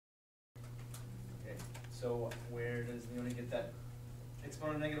So where does Leonie get that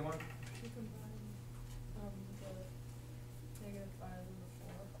exponent of negative 1? You combine the negative 5 and the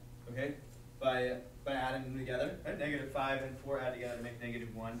 4. Okay, by adding them together, right? Negative 5 and 4 add together to make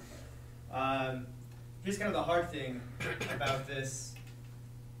negative 1. Here's kind of the hard thing about this.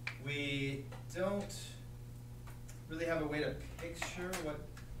 We don't really have a way to picture what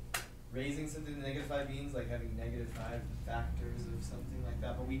raising something to negative 5 means, like having negative 5 factors of something like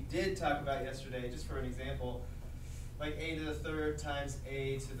that. But we did talk about yesterday, just for an example, like a to the third times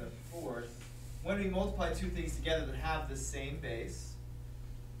a to the fourth. When we multiply two things together that have the same base,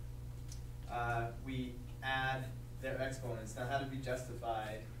 we add their exponents. Now, how did we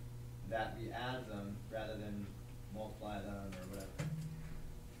justify that we add them rather than multiply them or whatever?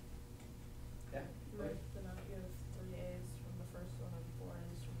 Yeah? Right. Then you have 3 A's from the first one and 4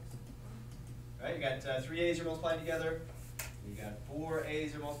 A's from the second one. Right, you got 3 A's you're multiplying together. You got 4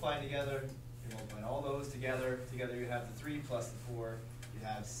 A's you're multiplying together. You're multiplying all those together. Together you have the 3 plus the 4. You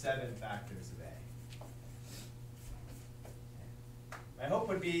have 7 factors of A. My hope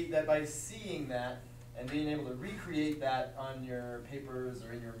would be that by seeing that and being able to recreate that on your papers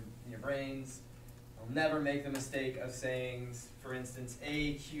or in your brains, you'll never make the mistake of saying, for instance,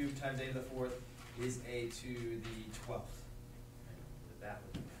 a cubed times a to the fourth is a to the 12th. That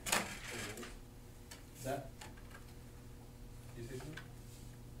would be. Is that? You say something?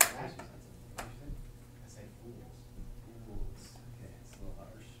 I say fools. Fools. Okay, it's a little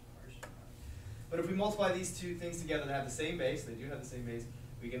harsh. But if we multiply these two things together that have the same base, they do have the same base,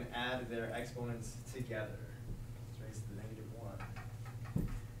 we can add their exponents together. Let's raise to the negative 1.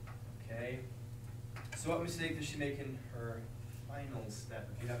 Okay. So what mistake does she make in her final step?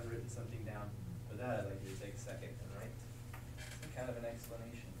 If you haven't written something down for that, I'd like you to take a second and write some kind of an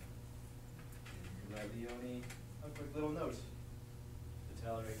explanation. You write Leonie a quick little note to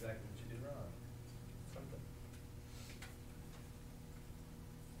tell her exactly what you did wrong. Something.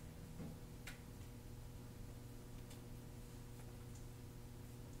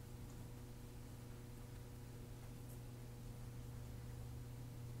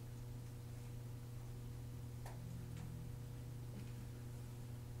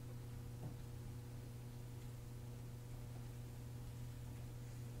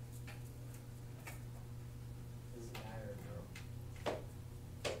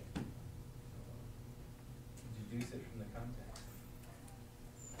 Deduce it from the context.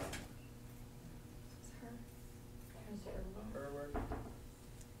 It's her. It's her work. Her work.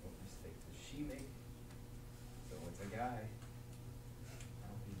 What mistake does she make? So it's a guy. I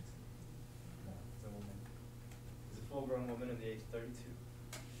don't think it's no, it's a woman. It's a full-grown woman of the age of 32.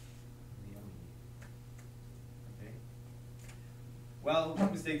 Okay. Well,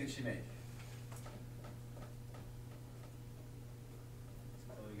 what mistake did she make?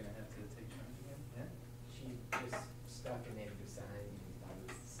 Probably gonna have to take turns again. Yeah. She just stuck a negative sign and thought it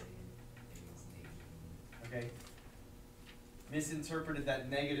was the same thing as negative. Okay. Misinterpreted that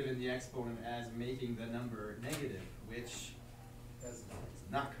negative in the exponent as making the number negative, which is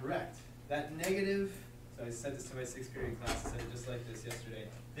not correct. That negative, so I said this to my 6th period class, I said it just like this yesterday.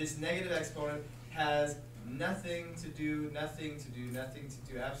 This negative exponent has nothing to do,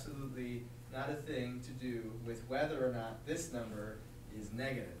 absolutely not a thing to do with whether or not this number is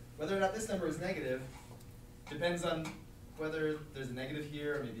negative. Whether or not this number is negative depends on whether there's a negative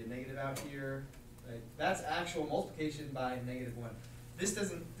here or maybe a negative out here. Right? That's actual multiplication by negative 1. This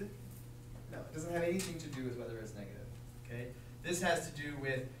doesn't, no, it doesn't have anything to do with whether it's negative. Okay? This has to do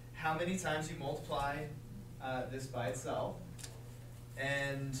with how many times you multiply this by itself.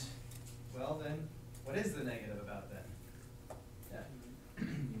 And, well then, what is the negative about that? Yeah. You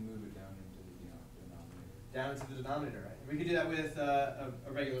move it down into the denominator. Down into the denominator, right? We could do that with a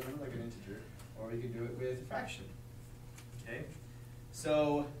regular number, like an integer, or we could do it with a fraction. Okay?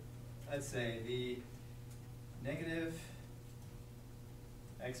 So, let's say the negative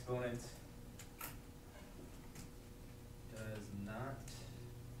exponent does not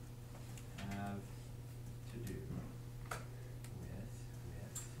have to do with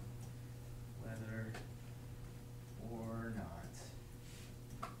whether or not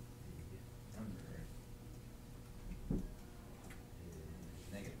the number is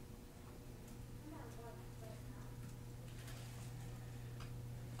negative.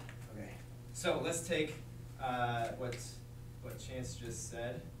 Okay, so let's take what Chance just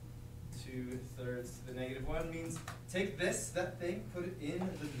said. 2/3 to the negative 1 means take that thing, put it in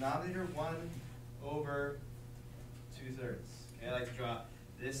the denominator, 1 over 2/3. Okay, I like to draw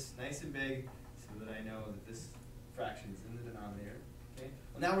this nice and big so that I know that this fraction is in the denominator. Okay.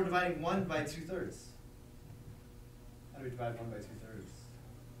 Well, now we're dividing 1 by 2/3. How do we divide 1 by 2/3?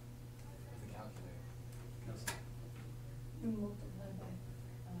 With a calculator.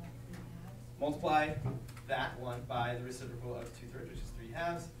 multiply that one by the reciprocal of 2/3, which is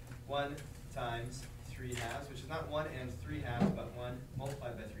 3/2. 1 times 3/2, which is not 1 and 3/2, but 1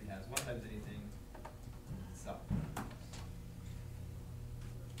 multiplied by 3/2. 1 times anything, so.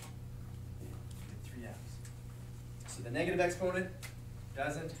 3/2. So the negative exponent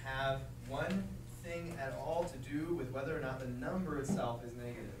doesn't have one thing at all to do with whether or not the number itself is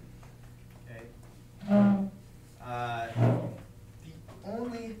negative. Okay? The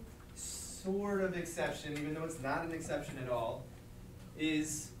only sort of exception, even though it's not an exception at all,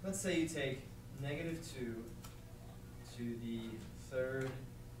 is, let's say you take -2 to the 3rd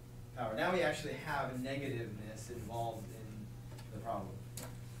power. Now we actually have a negativeness involved in the problem.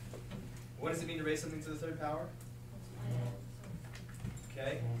 What does it mean to raise something to the 3rd power?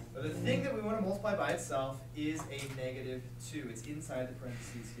 Okay, but the thing that we want to multiply by itself is a -2. It's inside the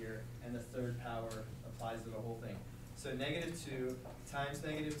parentheses here, and the 3rd power applies to the whole thing. So -2 times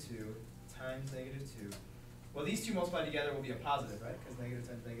 -2 times -2. Well, these two multiplied together will be a positive, right? Because negative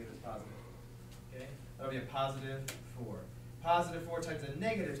times negative is positive. Okay, that'll be a +4. +4 times a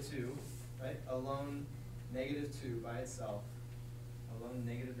 -2, right? A lone -2 by itself, a lone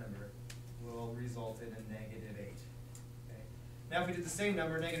negative number, will result in a -8. Now if we did the same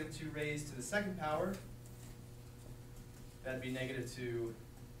number, -2 raised to the 2nd power, that'd be -2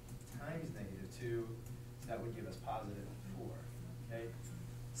 times -2, so that would give us +4, okay?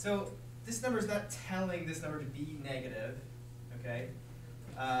 So this number is not telling this number to be negative, okay?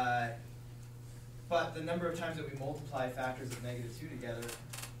 But the number of times that we multiply factors of -2 together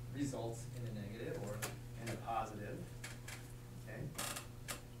results in a negative or in a positive, okay?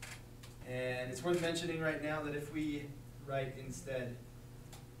 And it's worth mentioning right now that if we write instead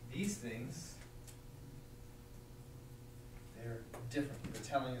these things, they're different. They're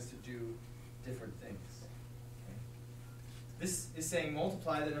telling us to do different things. Okay? This is saying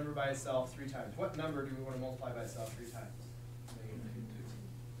multiply the number by itself 3 times. What number do we want to multiply by itself 3 times?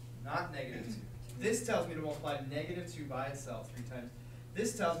 Not -2. This tells me to multiply -2 by itself 3 times.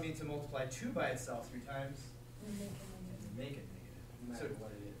 This tells me to multiply 2 by itself 3 times and make it negative. No matter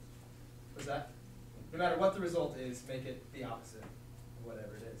what it is. What's that? No matter what the result is, make it the opposite of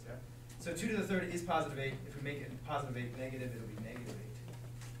whatever it is, yeah? So 2 to the 3rd is +8. If we make it +8 negative, it'll be -8.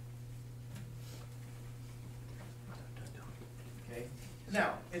 Okay?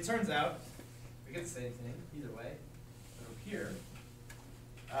 Now, it turns out, we get the same thing either way. But over here,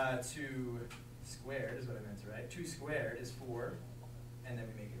 2 squared is what I meant to write. 2 squared is 4, and then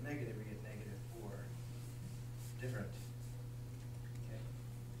we make it negative, we get -4. Different.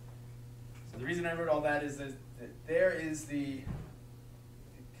 So the reason I wrote all that is that there is the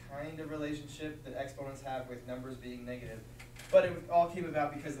kind of relationship that exponents have with numbers being negative, but it all came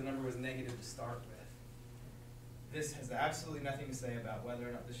about because the number was negative to start with. This has absolutely nothing to say about whether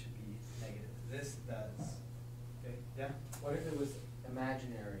or not this should be negative. This does. Okay, yeah? What if it was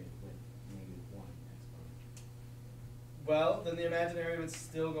imaginary with -1 exponent? Well, then the imaginary would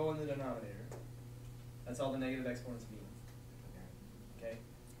still go in the denominator. That's all the negative exponents mean. Okay?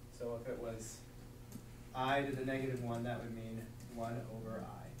 So if it was I to the -1, that would mean 1 over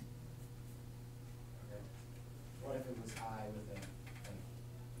I. Okay. What if it was I with a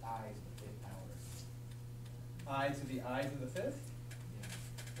I to the 5th power? I to the I to the 5th? Yeah.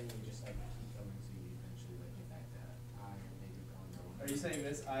 Then you just like keep going so you eventually like get back to I and maybe going. Are you saying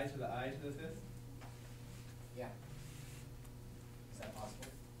this I to the 5th? Yeah. Is that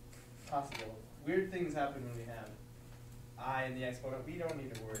possible? Possible. Weird things happen when we have I in the exponent. We don't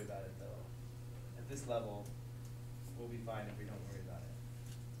need to worry about it though. At this level, we'll be fine if we don't worry about it.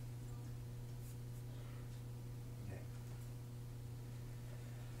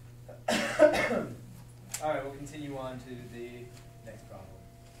 Okay. All right, we'll continue on to the next problem.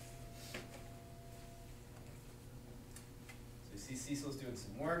 So you see Cecil's doing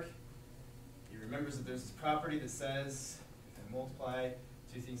some work. He remembers that there's this property that says if I multiply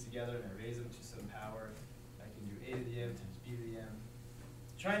 2 things together and I raise them to some power, I can do a to the m times b to the m.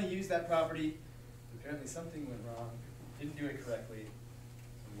 Trying to use that property, but apparently something went wrong. Didn't do it correctly.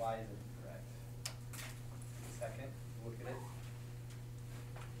 So why is it incorrect? A second, look at it.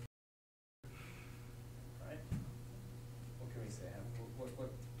 All right. What can we say?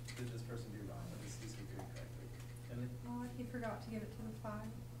 What did this person do wrong? What did Cecil do correctly? Emily? Oh, he forgot to give it to the 5.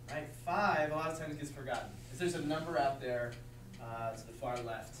 All right, 5 a lot of times gets forgotten. If there's a number out there to the far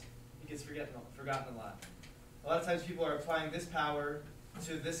left, it gets forgotten a lot. A lot of times people are applying this power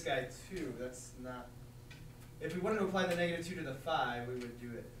to this guy too. That's not. If we wanted to apply the -2 to the 5, we would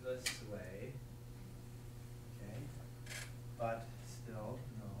do it this way. Okay, but still,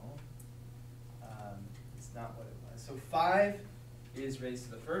 no. It's not what it was. So 5 is raised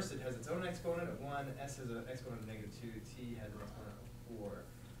to the first. It has its own exponent of 1, s has an exponent of -2, t has an exponent of 4.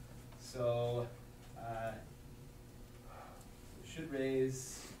 So it should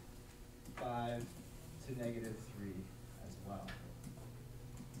raise 5 to -3 as well.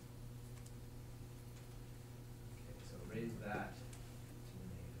 Okay, so raise that to the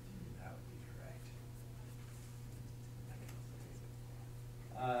 -3, that would be correct.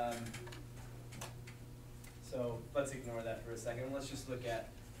 So let's ignore that for a second. Let's just look at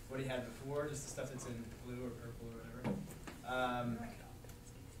what he had before, just the stuff that's in blue or purple or whatever.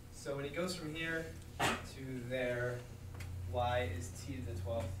 So when he goes from here to there, y is t to the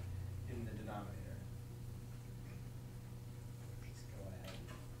 12th in the denominator. Just go ahead.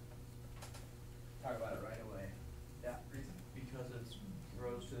 Talk about it right away. Yeah, reason? Because it's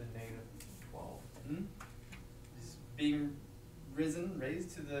rose to the -12. Hmm? It's being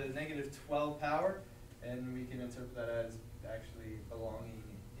raised to the -12 power, and we can interpret that as actually belonging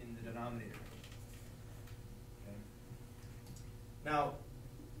in the denominator. Okay. Now,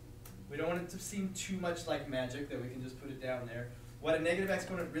 we don't want it to seem too much like magic that we can just put it down there. What a negative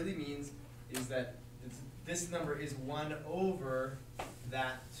exponent really means is that this number is 1 over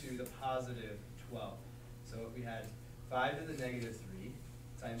that to the positive 12. So if we had 5 to the -3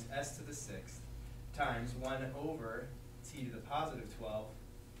 times s to the 6th times 1 over t to the positive 12,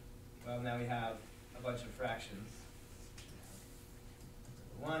 well, now we have a bunch of fractions. That's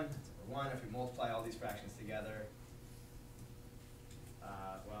over 1, that's over 1. If we multiply all these fractions together,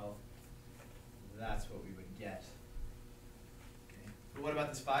 well, that's what we would get. Okay. But what about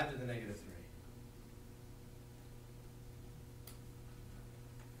this 5 to the -3?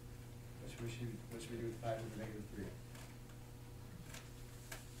 What should we do with 5 to the -3?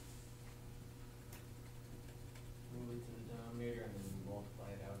 Move it to the denominator and then multiply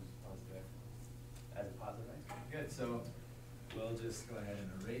it out as a positive exponent. Good, so we'll just go ahead and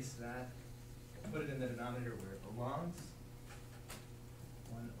erase that. Put it in the denominator where it belongs.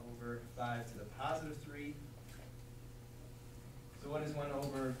 1 over 5 to the positive 3. So what is 1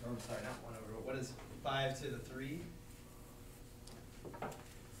 over, or sorry, not 1 over, but what is 5 to the 3?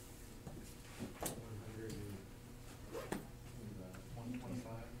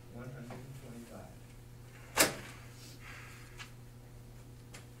 125. 125.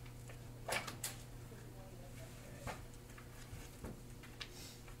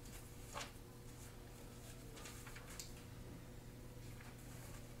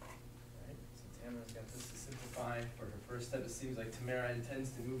 Tamara's got this to simplify for her first step. It seems like Tamara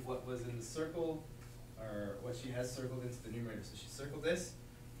intends to move what was in the circle, or what she has circled into the numerator. So she circled this,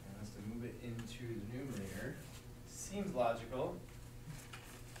 and wants to move it into the numerator. Seems logical.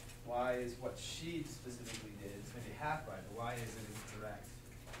 Y is what she specifically did. It's maybe half right, but why is it incorrect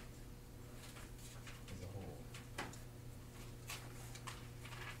as a whole?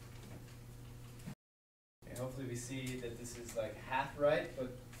 And hopefully we see that this is like half right,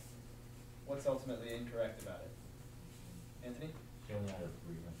 but what's ultimately incorrect about it? Anthony? She only had a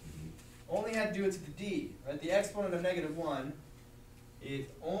 3 went to D. Only had to do it to the d, right? The exponent of -1, it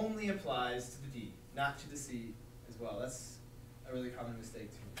only applies to the d, not to the c as well. That's a really common mistake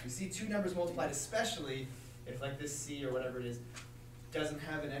too. We see two numbers multiplied, especially if like this c or whatever it is doesn't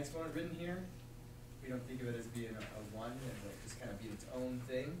have an exponent written here. We don't think of it as being a 1, and it just kind of be its own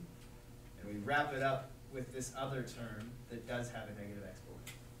thing. And we wrap it up with this other term that does have a negative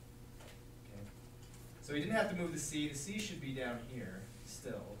exponent. Okay. So we didn't have to move the c. The c should be down here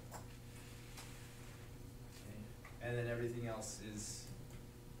still. Okay. And then everything else is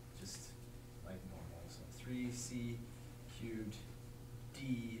just like normal. So 3c cubed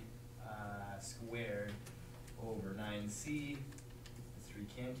d squared over 9c. The 3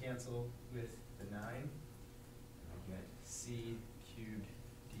 can cancel with the 9. And we get c cubed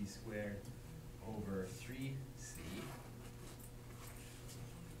d squared over 3c.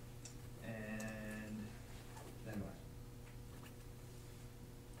 And then what?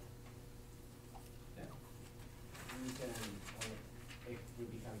 Yeah. You can, it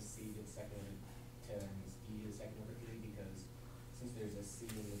would become c to the second times d to the second over 3, because since there's a c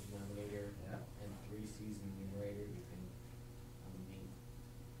in the denominator and 3 c's in the numerator, you can make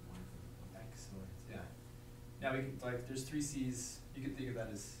one from the Excellent. Yeah. Now we can, like, there's 3 c's. You can think of that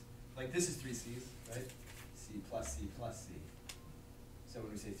as, like, this is 3 c's, right? C plus c plus c. So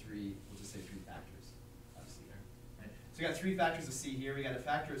when we say 3, we'll just say 3 factors of c, right? So we got 3 factors of c here. We got a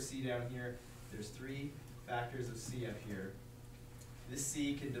factor of c down here. There's 3 factors of c up here. This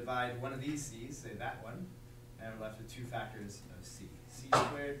c can divide one of these c's, say that one, and we're left with 2 factors of c. C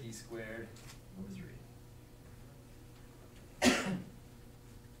squared, d squared over 3.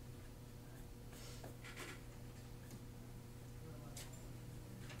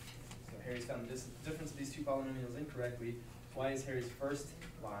 Harry's found the difference of these two polynomials incorrectly. Why is Harry's first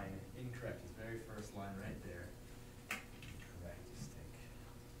line incorrect? His very first line right there. Incorrect. Just take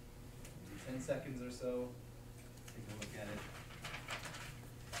maybe 10 seconds or so. Take a look at it.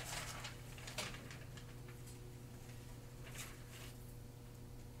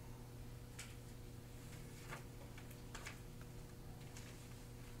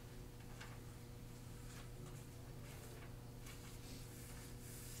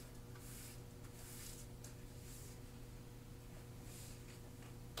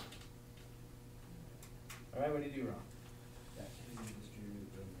 All right, what did you do wrong? Yeah, can you distribute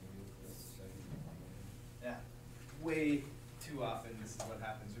the negative for the second polynomial? Yeah, way too often this is what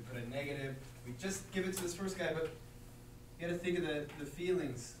happens. We put a negative, we just give it to this first guy, but you gotta think of the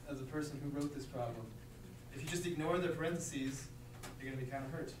feelings of the person who wrote this problem. If you just ignore the parentheses, you're gonna be kind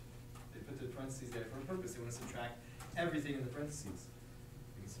of hurt. They put the parentheses there for a purpose. They want to subtract everything in the parentheses.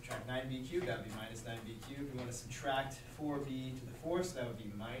 We can subtract 9b cubed, that would be minus 9b cubed. We want to subtract 4b to the fourth, so that would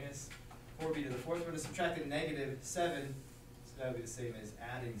be minus 4b to the fourth. We're going to subtract a negative 7, so that would be the same as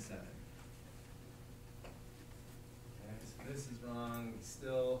adding 7. Okay, so this is wrong.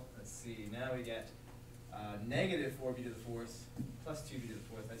 Still, let's see, now we get negative 4b to the fourth plus 2b to the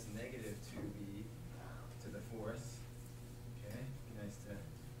fourth. That's negative 2b to the fourth. Okay, be nice to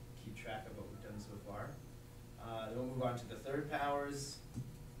keep track of what we've done so far. Then we'll move on to the third powers.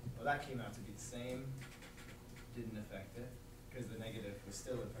 Well, that came out to be the same. Didn't affect it, because the negative was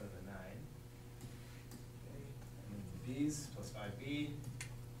still in front of the 9. Okay, and then the b's plus 5b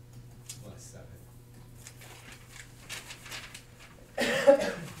plus 7.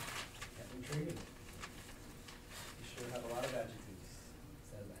 Captain Tree. You sure have a lot of adjectives. Is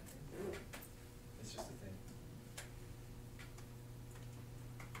that a bad thing? It's just a thing.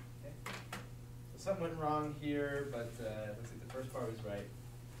 Okay. So something went wrong here, but looks like the first part was right.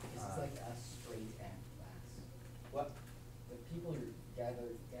 This is like a straight F class. What? The people you're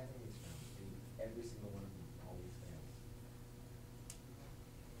gathering these from, every single one of them always fails.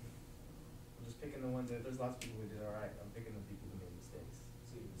 I'm just picking the ones that, there's lots of people who did all right. I'm picking the people who made mistakes.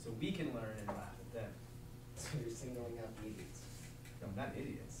 So we can learn and laugh at them. So you're singling out the idiots. No, not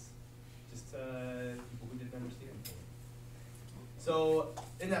idiots. Just people who didn't understand. So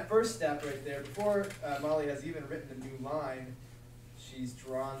in that first step right there, before Molly has even written a new line, she's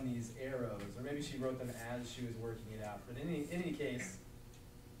drawn these arrows, or maybe she wrote them as she was working it out. But in any case,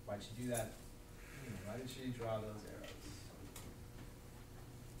 why'd she do that? Why did she draw those arrows?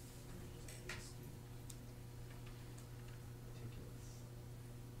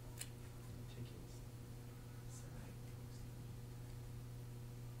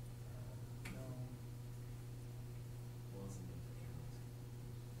 No. Wasn't it the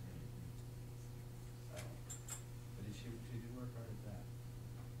But she did work hard at that.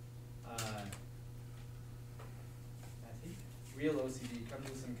 I think real OCD comes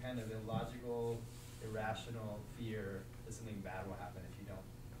with some kind of illogical, irrational fear that something bad will happen if you don't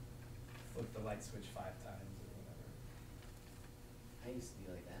flip the light switch 5 times or whatever. I used to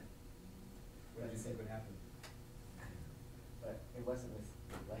be like that. What did you think would happen? I don't know. But it wasn't with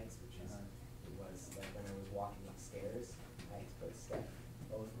the light switches. It was like when I was walking upstairs, I had to put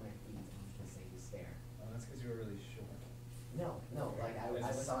both my feet onto the same stair. Oh, that's because you were really short. No, like I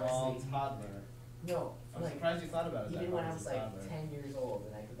As was a small honestly toddler. no. I'm like, surprised you thought about it that even when I hard was as a like toddler. 10 years old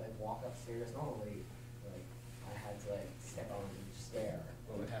and I could like walk upstairs normally, like I had to like step on each stair.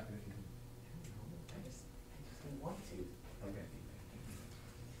 What would happen if you I just didn't want to. Okay.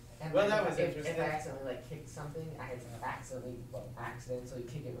 And Well, like, that was if interesting. I accidentally like kicked something, I had to accidentally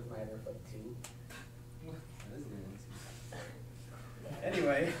kick it with my other foot too. That is new.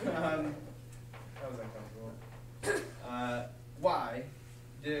 Anyway, that was uncomfortable. Why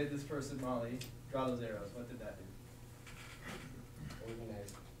did this person, Molly, draw those arrows? What did that do?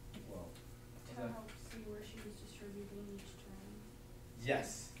 Organized. Well, To help see where she was distributing each term.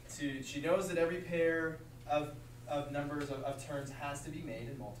 Yes. She knows that every pair of numbers of terms has to be made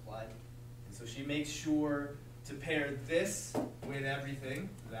and multiplied. And so she makes sure to pair this with everything,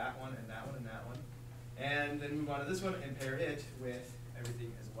 that one and that one and that one. And then move on to this one and pair it with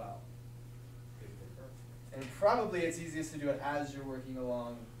everything as well. And probably it's easiest to do it as you're working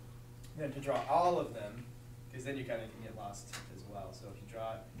along than to draw all of them, because then you kind of can get lost as well. So if you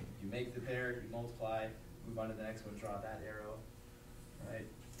draw it, you make the pair, you multiply, move on to the next one, draw that arrow. Right.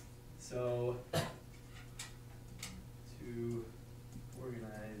 So to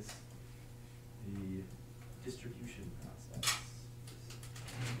organize the distribution process.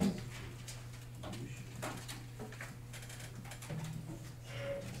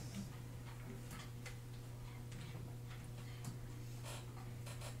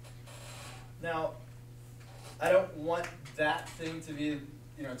 Now, I don't want that thing to be,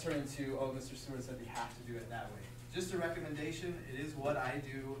 turn into, oh, Mr. Stewart said we have to do it that way. Just a recommendation, it is what I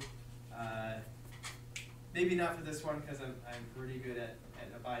do. Maybe not for this one because I'm pretty good at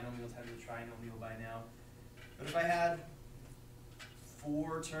a binomial times a trinomial by now. But if I had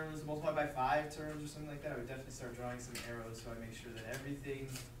 4 terms multiplied by 5 terms or something like that, I would definitely start drawing some arrows so I make sure that every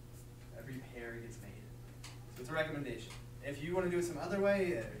pair gets made. So it's a recommendation. If you want to do it some other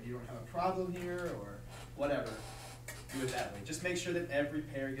way, you don't have a problem here or whatever, do it that way. Just make sure that every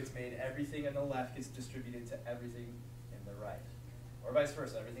pair gets made, everything on the left gets distributed to everything in the right. Or vice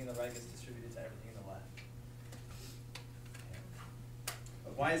versa, everything in the right gets distributed to everything in the left.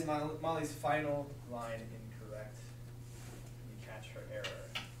 But why is Molly's final line incorrect? You catch her error.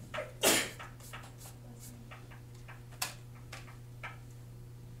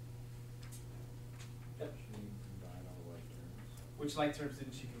 Yep. She didn't combine all the like terms. Which like terms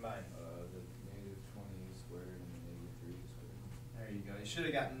didn't she combine? The negative 20 squared and the negative 3 squared. There you go. You should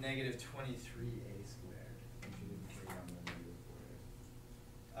have got negative 23a squared. And she didn't carry on the negative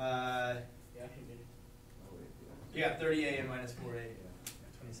 4a. Yeah, he did. Oh wait, yeah. You got 30a and minus 4a. Yeah.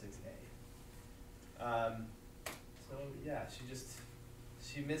 26a. So yeah,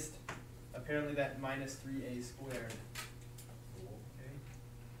 she missed apparently that minus 3a squared. Okay.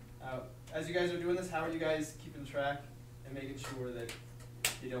 As you guys are doing this, how are you guys keeping track and making sure that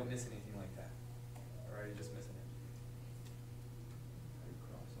you don't miss anything like that? Or are you just missing it? I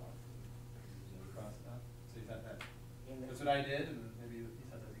cross off. Cross it out. So you thought that that's And what I did, and maybe you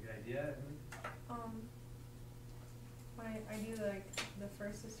thought that was a good idea. When I do like the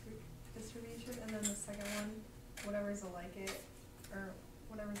first distribution and then the second one, whatever's like it, or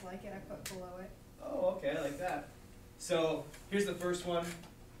whatever's like it, I put below it. Oh, okay, I like that. So here's the first one,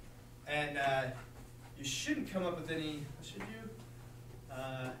 and you shouldn't come up with any, should you?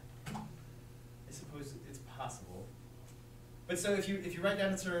 I suppose it's possible. But so if you write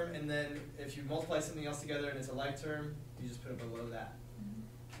down a term and then if you multiply something else together and it's a like term, you just put it below that.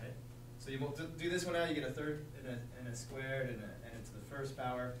 Right? So you do this one out, you get a third and a squared and it's the first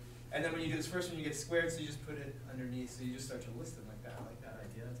power. And then when you do this first one, you get squared, so you just put it underneath. So you just start to list them like that. I like that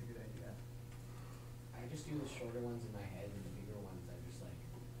idea. That's a good idea. I just do the shorter ones in my head and the bigger ones I just like,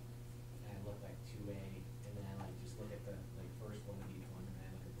 and I look like 2a, and then I like just look at the first one of each one, and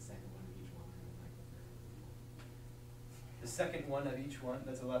then I look at the second one of each one, and then like the third one of each one. The second one of each one,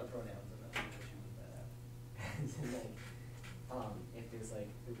 that's a lot of pronouns. I'm not sure what you mean by that. And then, if there's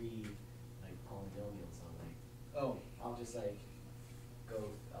like 3 like polynomials, I'll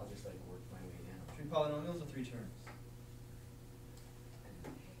just like work my way down. 3 polynomials or 3 terms? And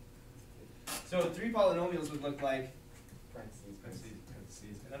then So 3 polynomials would look like parentheses,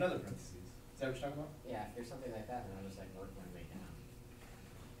 parentheses, and another parentheses. Is that what you're talking about? Yeah, if there's something like that, then I'll just like work my way down.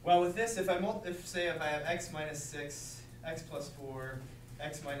 Well, with this, if I have x minus 6, x plus 4,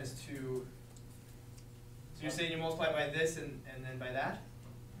 x minus 2, so you're saying you multiply by this and then by that?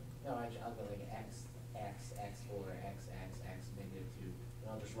 No, I'll go like x, x, x4, x, x, x, negative 2.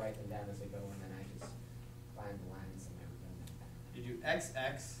 And I'll just write them down as I go, and then I just find the lines and everything like that. You do x,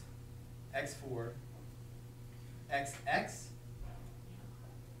 x, x4, x, x.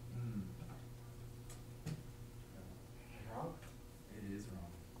 Yeah. Wrong? It is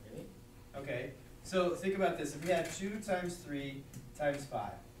wrong. Really? Okay, so think about this. If we had 2 times 3 times 5.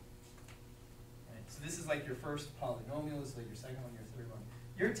 Right, so this is like your first polynomial, this is like your second one, your third one.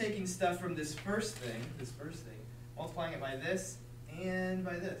 You're taking stuff from this first thing, multiplying it by this and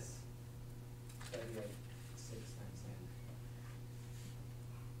by this. So that'd be like 6 times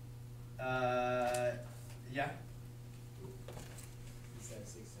 10. Yeah, Instead of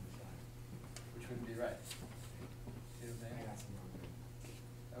 6 times 5. which wouldn't be right. See what I'm I saying? got some wrong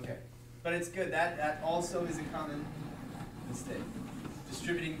there. Okay, but it's good. That also is a common mistake.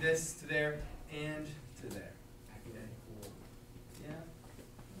 Distributing this to there and to there. I feel like cool. Yeah.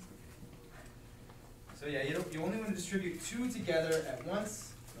 So yeah, you only want to distribute 2 together at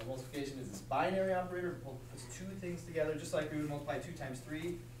once. Now, multiplication is this binary operator. It puts 2 things together, just like we would multiply 2 times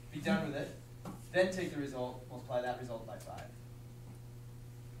 3. Be done with it. Then take the result, multiply that result by 5. Okay.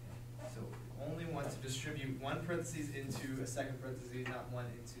 So we only want to distribute 1 parentheses into a second parentheses, not 1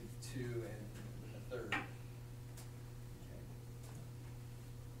 into 2 and a third.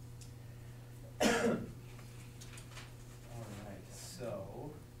 Okay. All right,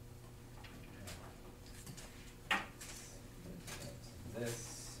 so this,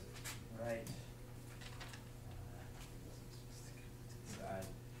 right, to the side,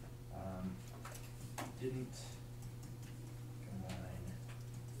 didn't combine 20.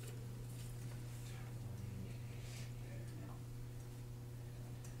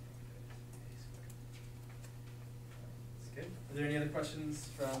 Are there any other questions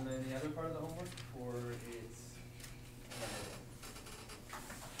from any other part of the homework, or it's?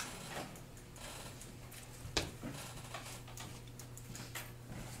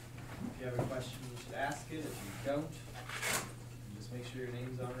 If you have a question, you should ask it. If you don't, you just make sure your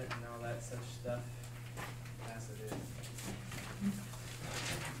name's on it and all that such stuff. Pass it in.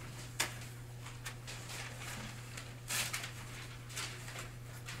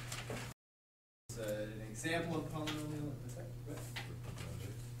 It's an example of polynomial. What's that? What?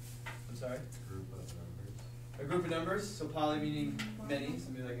 I'm sorry? Group of numbers. A group of numbers. So poly meaning many,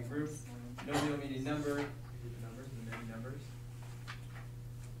 something like a group. Nomial meaning number. A group of numbers, and many numbers.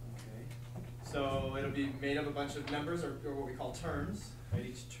 Okay. So it'll be made of a bunch of numbers, or what we call terms. Right?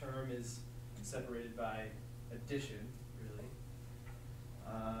 Each term is separated by addition, really.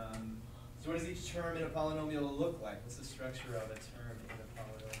 So what does each term in a polynomial look like? What's the structure of a term in a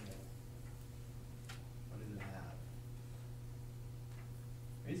polynomial? What does it have?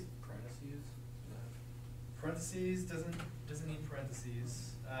 Reese? Parentheses. Parentheses doesn't need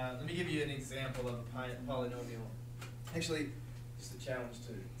parentheses. Let me give you an example of a polynomial. Actually, just a challenge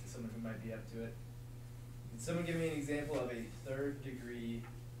to someone who might be up to it. Can someone give me an example of a third degree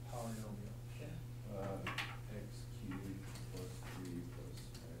polynomial? X cubed plus 3 plus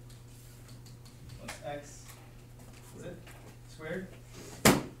x. Plus x, is it? Squared?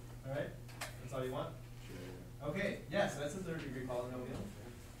 Alright, that's all you want? Sure. Okay, yes, that's a third degree polynomial.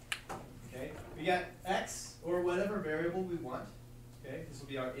 Okay, we got x, or whatever variable we want. Okay, this will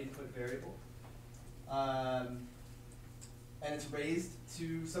be our input variable. And it's raised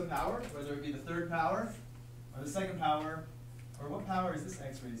to some power, whether it be the third power, or the second power, or what power is this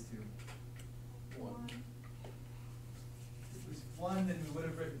x raised to? 1. If it was 1, then we would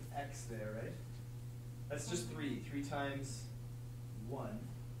have written x there, right? That's just 3. 3 times 1.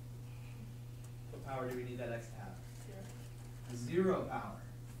 What power do we need that x to have? 0 power.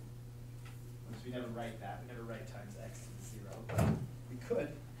 Which we never write that. We never write times x to the 0, but we could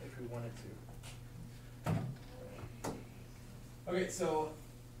if we wanted to. Okay, so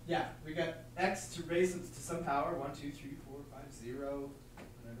yeah, we got x to raise it to some power, 1, 2, 3, 4, 5, 0,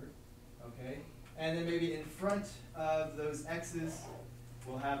 whatever. Okay, and then maybe in front of those x's,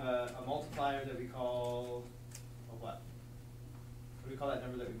 we'll have a multiplier that we call a what? What do we call that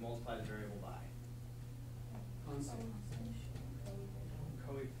number that we multiply the variable by? Constant.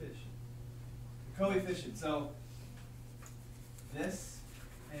 Coefficient. Coefficient. So this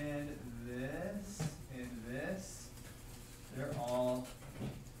and this and this, they're all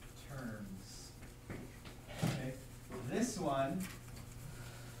terms. Okay. This one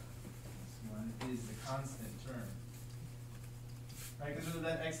is the constant term. Right? Because whether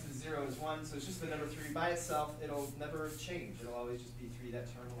that x to the 0 is 1, so it's just the number 3 by itself. It'll never change. It'll always just be 3. That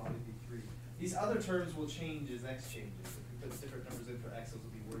term will always be 3. These other terms will change as x changes. If we put different numbers in for x, those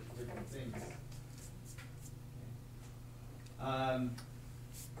will be worth different things.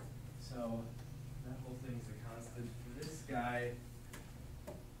 So that whole thing is a constant. For this guy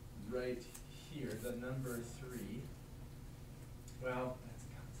right here, the number 3, well, that's a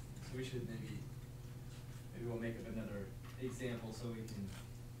constant. So we should maybe we'll make up another example so we can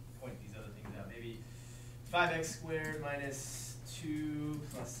point these other things out. Maybe 5x squared minus 2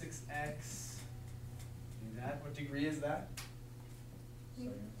 plus 6x. Do that. What degree is that?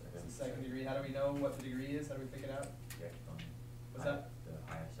 It's the second degree. How do we know what the degree is? How do we pick it out? What's that? The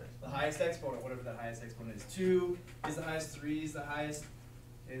highest exponent. The highest exponent, whatever that highest exponent is. 2 is the highest, 3 is the highest.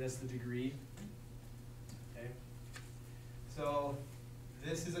 Okay, that's the degree. Okay. So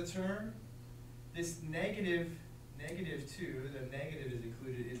this is a term. This negative 2, the negative is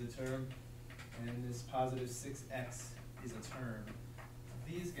included, is a term. And this positive 6x is a term.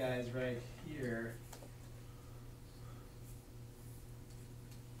 These guys right here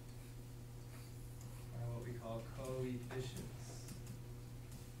are what we call coefficients.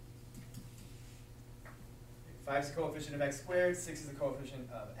 5 is a coefficient of x squared, 6 is a coefficient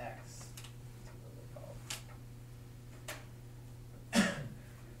of x. That's what they're called.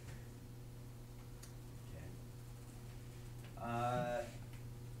 Okay.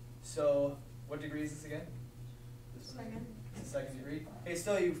 So what degree is this again? This one? Second. It's the second degree. Okay,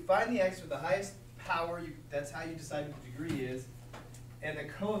 so you find the x with the highest power, that's how you decide what the degree is, and the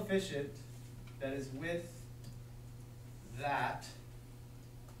coefficient that is with that,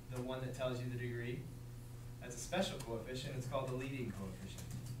 the one that tells you the degree, that's a special coefficient. It's called the leading coefficient.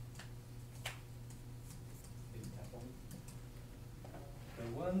 The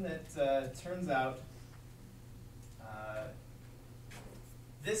one that turns out,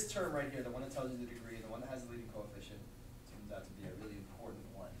 this term right here, the one that tells you the degree, the one that has the leading coefficient, turns out to be a really important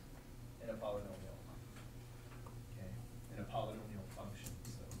one in a polynomial. Okay, in a polynomial function.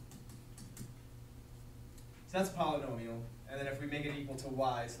 So that's a polynomial, and then if we make it equal to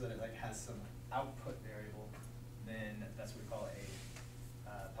y so that it like has some output variable, then that's what we call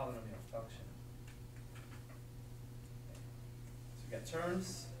a polynomial function. So we got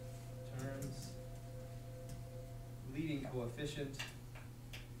terms, leading coefficient,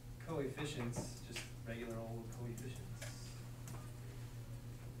 coefficients, just regular old coefficients.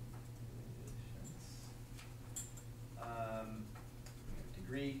 We have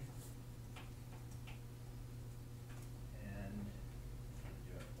degree. And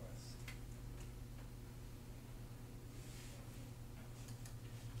do it for us.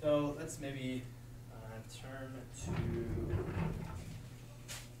 So let's maybe turn to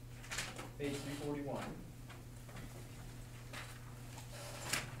page 341.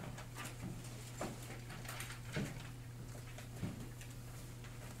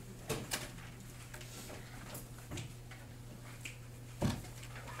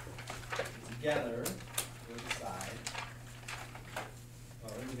 Together, we'll decide,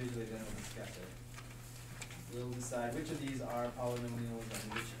 well, individually then we'll discuss it. We'll decide which of these are polynomials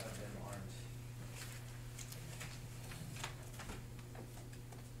and which of them aren't.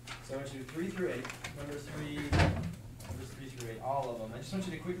 So I want you to do 3 through 8, numbers 3 through 8, all of them. I just want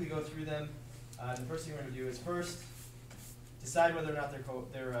you to quickly go through them. The first thing we're going to do is first decide whether or not they're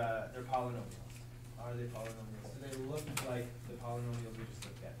polynomials. Are they polynomials? Do they look like the polynomials we just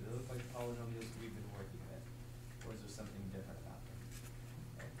looked at? Do they look like the polynomials we've been working with? Or is there something different about them?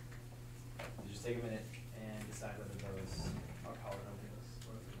 Okay. So just take a minute and decide whether those are polynomials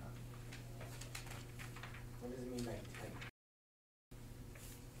or if they're not. What does it mean by type?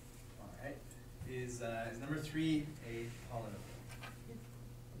 All right. Is number 3 a polynomial?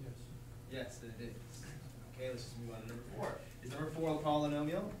 Yes. Yes, it is. Okay, let's just move on to number 4. Is number 4 a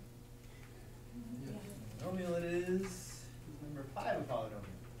polynomial? Yes. Polynomial it is. Is number 5 a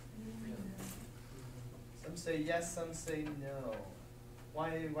polynomial? Some say yes, some say no. Why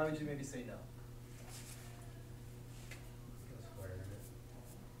would you maybe say no?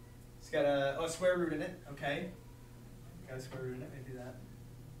 It's got a square root in it, okay. Got a square root in it, maybe that.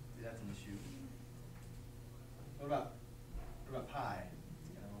 Maybe that's an issue. What about pi?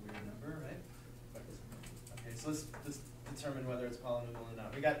 It's kind of a weird number, right? Okay, so let's determine whether it's polynomial or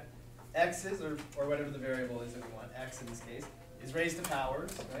not. We got x's, or whatever the variable is that we want, x in this case, is raised to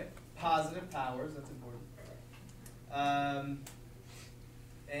powers, right? Positive powers, that's important.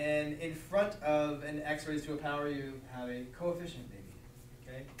 And in front of an x raised to a power, you have a coefficient, maybe,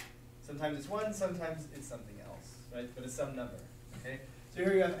 okay? Sometimes it's 1, sometimes it's something else, right? But it's some number, okay? So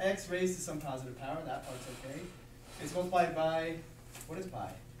here you have x raised to some positive power, that part's okay. It's multiplied by, what is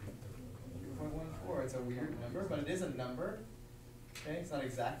pi? 3.14, it's a weird number, but it is a number. Okay, it's not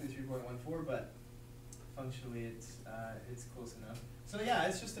exactly 3.14, but functionally it's close enough. So yeah,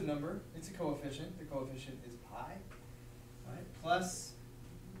 it's just a number. It's a coefficient. The coefficient is pi. Right? Plus,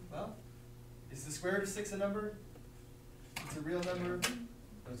 well, is the square root of 6 a number? It's a real number.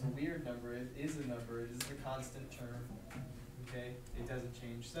 No, it's a weird number. It is a number. It is a constant term. Okay, it doesn't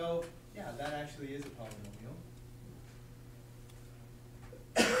change. So yeah, that actually is a polynomial.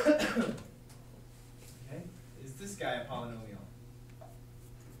 Okay, is this guy a polynomial?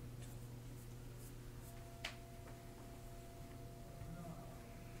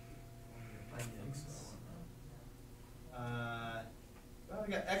 Well,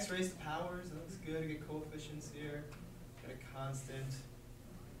 we got x raised to powers. That looks good. We get coefficients here. Got a constant.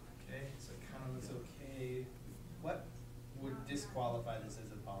 Okay, so it kind of looks okay. What would disqualify this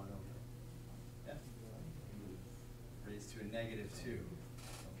as a polynomial? Yeah. Raised to a -2.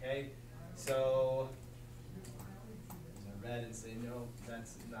 Okay, so I read and say no,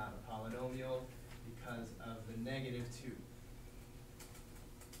 that's not a polynomial because of the -2.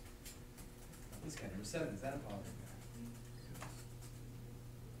 This guy, number 7, is that a polynomial?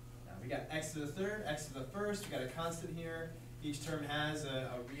 Now we got x to the third, x to the first, we got a constant here. Each term has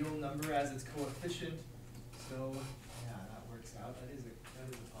a real number as its coefficient. So yeah, that works out. That is a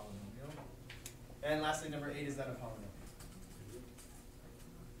polynomial. And lastly, number 8, is that a polynomial?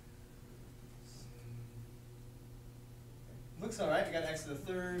 Looks all right. We got x to the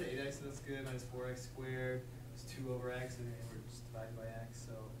third, 8x, that's good, minus 4x squared. It's 2 over x, and we're just divided by x,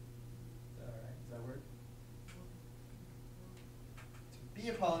 so is that all right? Does that work? To be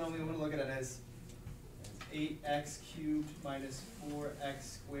a polynomial, we want to look at it as 8x cubed minus 4x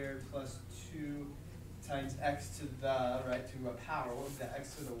squared plus 2 times x to the, right, to a power. What was that?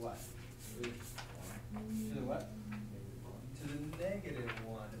 X to the what? To the what? To the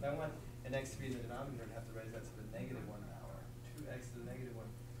 -1. If I want an x to be in the denominator, I'd have to raise that to the -1 power. 2x to the -1.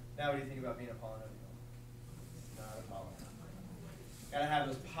 Now what do you think about being a polynomial? It's not a polynomial. Gotta have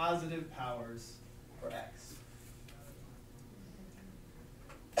those positive powers for x.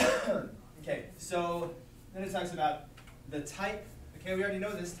 Okay, so then it talks about the type. Okay, we already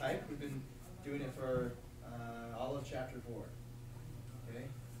know this type. We've been doing it for all of chapter 4. Okay,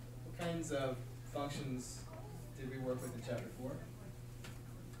 what kinds of functions did we work with in chapter 4?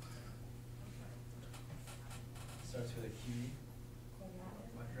 Starts with a Q.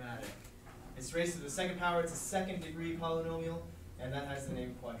 Quadratic. It's raised to the second power. It's a second degree polynomial, and that has the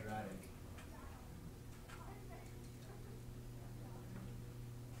name quadratic.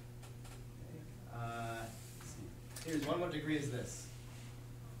 Let's see. Here's one. What degree is this?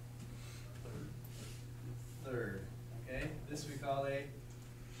 Third. Okay. This we call a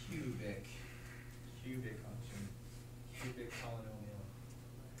cubic. Cubic function. Cubic polynomial.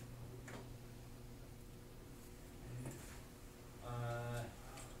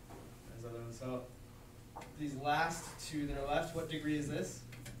 There's other ones. So these last two that are left, what degree is this?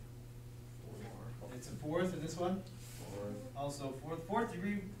 4. It's a fourth in this one. 4. Also, fourth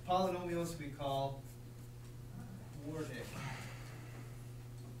degree polynomials we call quartic.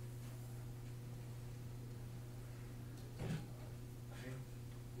 Okay,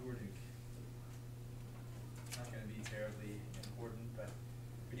 quartic. Not going to be terribly important, but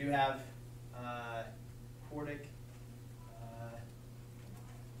we do have quartic,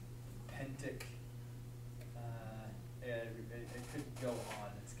 pentic. It could go on.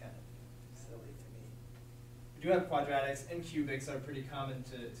 It's kind of silly to me. We do have quadratics, and cubics are pretty common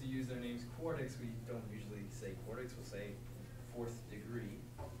to use their names. Quartics, we don't usually say quartics. We'll say fourth degree.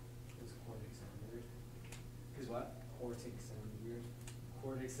 Does quartic sound weird? Because what? Quartic sounds weird.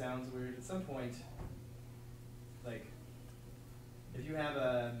 Quartic sounds weird. At some point, like, if you have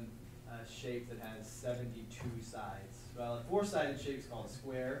a shape that has 72 sides, well, a four-sided shape is called a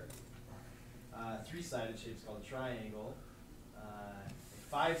square. Three-sided shape is called a triangle. A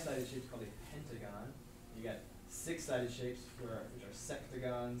five-sided shape is called a pentagon. You got six-sided shapes which are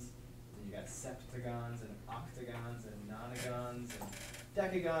sectagons. And you got septagons and octagons and nonagons and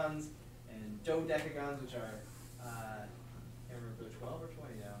decagons and dodecagons, which are I can't remember if they're 12 or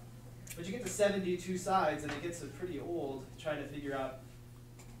 20 now. But you get to 72 sides, and it gets pretty old trying to figure out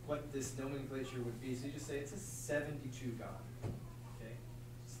what this nomenclature would be. So you just say it's a 72gon. Okay,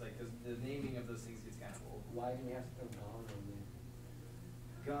 just like because the naming of those things gets kind of old. Why do we have to throw gon on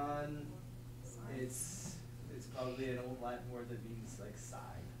there? Gon, it's probably an old Latin word that means like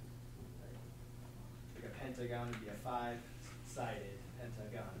side. Right? Like a pentagon would be a five-sided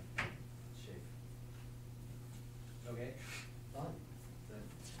pentagon shape. Okay? Fun. Does that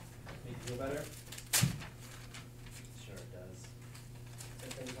make you feel better? Sure it does.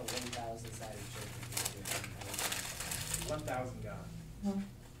 If there's a 1,000 sided shape, it's a 1,000 gon. A 1,000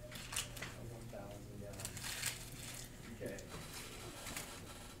 gon. Okay.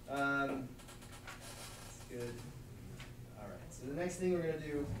 That's good. All right. So the next thing we're going to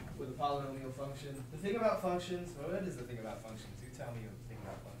do with a polynomial function. The thing about functions. Well, what is the thing about functions? You tell me the thing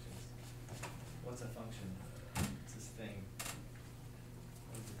about functions. What's a function? It's this thing.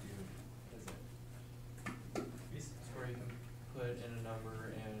 What does it do? What is it? It's where you can put in a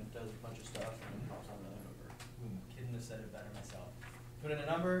number and it does a bunch of stuff and then pops on another number. Couldn't have said it better myself. Put in a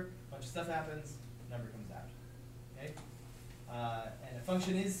number, a bunch of stuff happens, number comes out. Okay? And a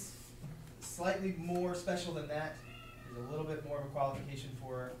function is slightly more special than that. There's a little bit more of a qualification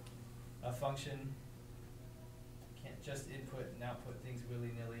for a function. You can't just input and output things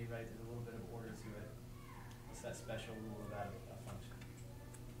willy-nilly, right? There's a little bit of order to it. What's that special rule about a function?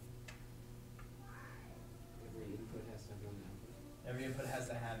 Every input has to have one output. Every input has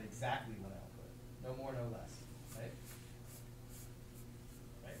to have exactly one output. No more, no less. Right?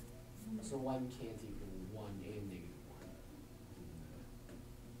 Right? So 1 can't equal 1 and negative 1.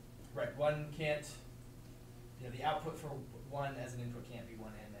 Right, one can't, the output for one as an input can't be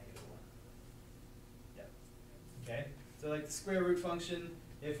 1 and negative 1. Yep. Okay, so like the square root function,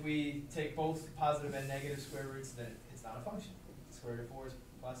 if we take both positive and negative square roots, then it's not a function. The square root of 4 is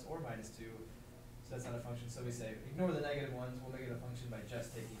plus or minus 2, so that's not a function. So we say, ignore the negative ones, we'll make it a function by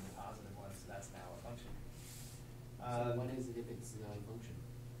just taking the positive ones, so that's now a function. So what is it if it's not a function?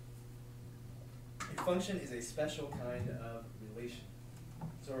 A function is a special kind of relation.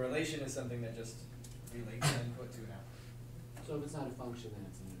 So a relation is something that just relates an input to an output. So if it's not a function, then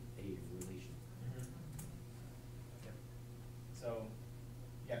it's a relation. Yep. So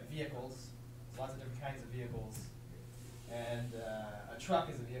you got vehicles, lots of different kinds of vehicles, and a truck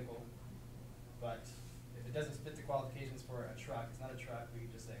is a vehicle, but if it doesn't fit the qualifications for a truck, it's not a truck, we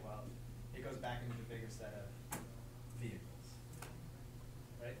can just say, well, it goes back into the bigger set of vehicles.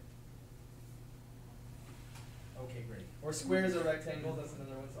 Right? Okay, great. Or squares are rectangles, that's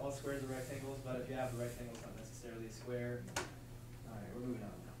another one. All squares are rectangles, but if you have a rectangle, it's not necessarily a square. Alright, we're moving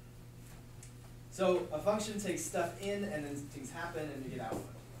on now. So a function takes stuff in and then things happen and you get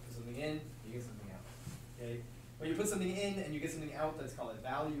output. Put something in, you get something out. Okay? When you put something in and you get something out, that's called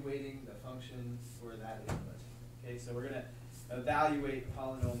evaluating the function for that input. Okay, so we're gonna evaluate a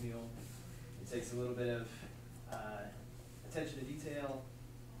polynomial. It takes a little bit of attention to detail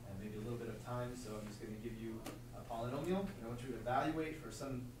and maybe a little bit of time, so I'm just gonna give you a polynomial and I want you to evaluate for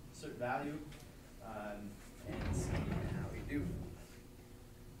some certain value and see how we do.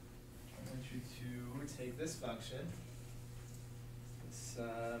 I want you to take this function. It's kind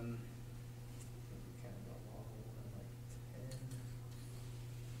of a long one, like 10.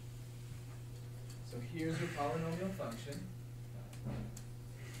 So here's your polynomial function.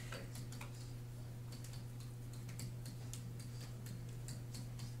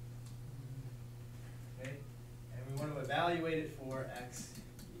 Okay, and we want to evaluate it for x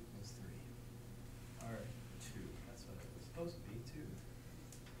equals 3. Or 2. That's what it was supposed to be, 2.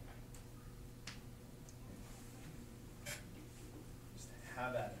 Just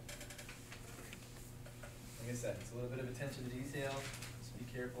have at it. Like I said, it's a little bit of attention to detail. Just be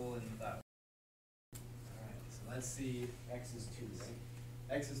careful and that. Alright, so let's see. X is 2, right?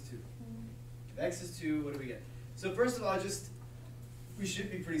 X is 2. If x is 2, what do we get? So first of all, we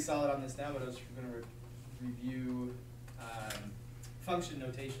should be pretty solid on this now, but I was going to review function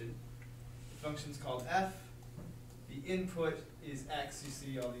notation. The function's called f. The input is x. You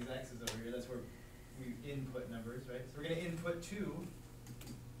see all these x's over here. That's where we input numbers, right? So we're going to input 2.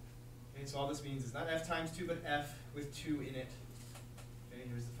 Okay, so all this means is not f times 2, but f with 2 in it. Okay,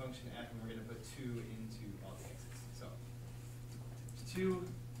 here's the function f, and we're going to put 2 into all the x's. So 2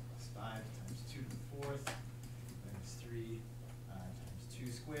 is 5 times 2 to the 4th minus 3 times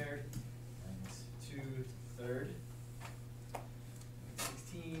 2 squared minus 2 to the 3rd.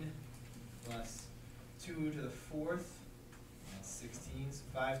 16 plus 2 to the 4th, that's 16. So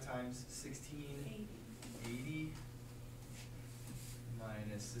 5 times 16, 80.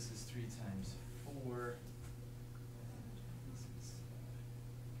 Minus, this is 3 times 4. And this is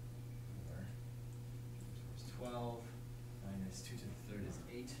 4. 12. Minus 2 to the 3rd is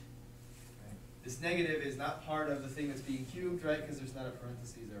 8. Right. This negative is not part of the thing that's being cubed, right? Because there's not a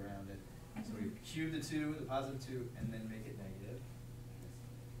parentheses around it. So we cube the 2, the positive 2, and then make it negative.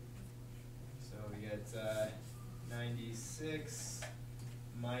 So we get 96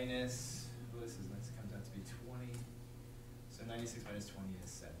 minus, well, this comes out to be 20. So 96 minus 20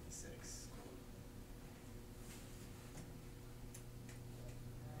 is 76.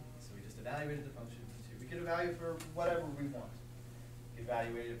 So we just evaluated the function for 2. We could evaluate for whatever we want. We could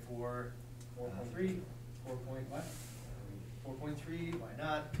evaluate it for 4.3, 4 point what? 4.3, why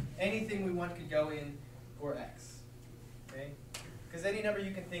not? Anything we want could go in for x. Okay? Because any number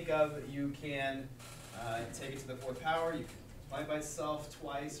you can think of, you can take it to the 4th power. You can multiply it by itself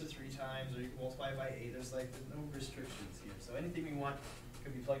twice or 3 times, or you can multiply it by 8. There's no restrictions here. So anything we want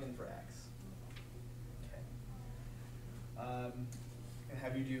could be plugged in for x. Okay. I'm going to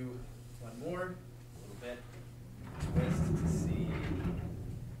have you do one more, a little bit, twist to see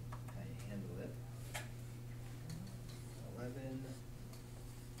how you handle it. 11.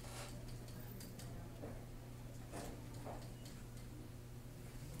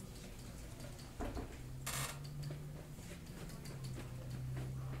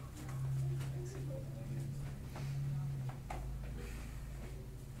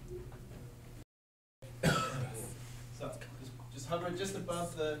 So just hover just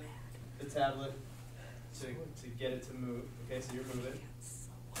above the tablet to get it to move. Okay, so you're moving. And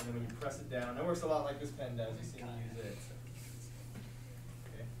then when you press it down, it works a lot like this pen does. You see me use it.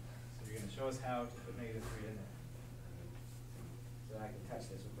 Okay, so you're going to show us how to put -3 in there. So I can touch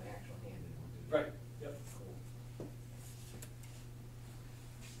this with my actual hand and won't do it. Right. Yep. Cool.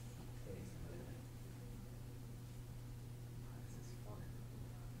 Okay, so this is fun.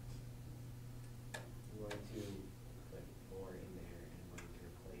 We're going to put 4 in there and we're going to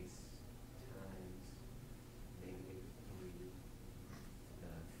replace times -3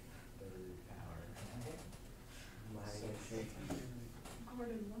 the 3rd power minus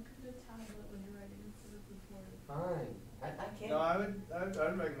Gordon, look at the tablet when you're writing instead of the board. Fine. I can't. No,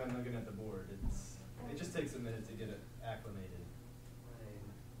 I'd recommend looking at the board. It just takes a minute to get it acclimated. Fine.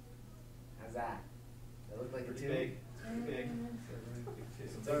 How's that? That look like a Pretty 2? big. It's pretty big.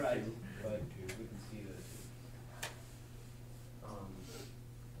 It's It's all right. But we can see that.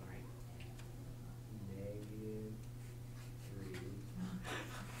 Alright. -3.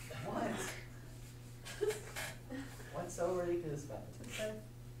 What? What's so ridiculous about it?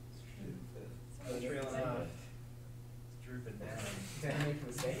 Trailing off.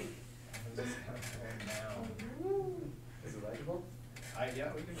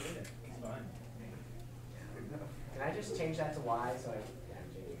 Yeah, we can read it. It's fine. Can I just change that to Y so I, yeah, I'm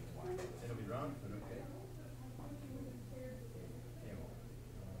changing it to Y. It'll be wrong, but okay. Yeah, well,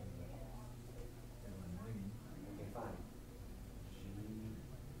 Okay, fine. G.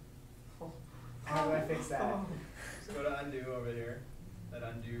 How do I fix that? So go to undo over here. That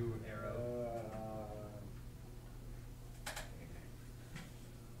undo arrow.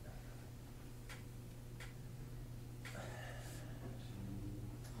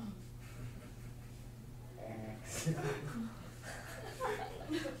 X.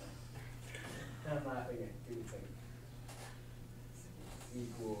 I'm laughing at dude, it's like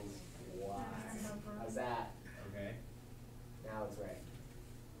equals Y. How's that? Okay. Now it's right.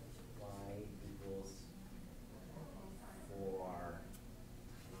 Y equals 4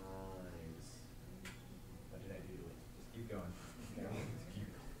 times. What did I do to it? Just keep going. Okay.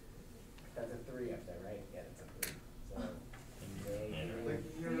 That's a 3 up there, right? Yeah, that's a 3. So negative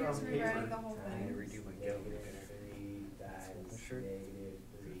You're just rewriting the whole thing. negative 3 times Sure. negative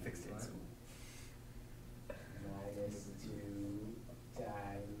 3 Fixed it. minus 2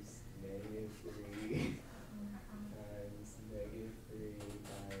 times negative 3 times negative 3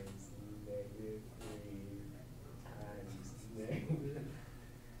 times negative 3 times negative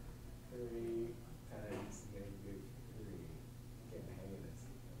 3 times negative 3. Get the hang of this.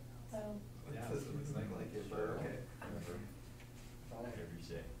 Oh. Yeah, this looks like it, but okay. Fine. Whatever you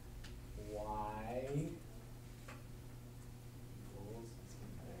say. Y equals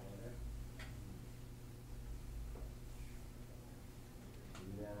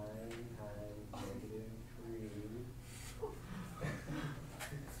 9 times negative 3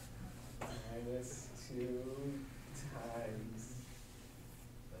 minus 2 times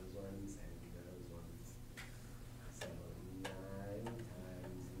those ones and those ones. So 9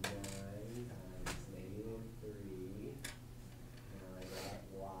 times 9 times negative 3. Now I got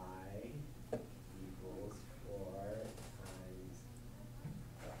Y equals 4 times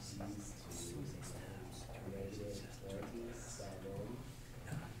these two negative 27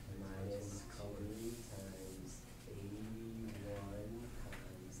 minus 2 times 81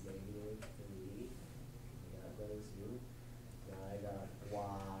 times negative 3. I got those two. Now I got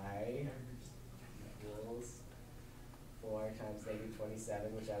Y equals 4 times negative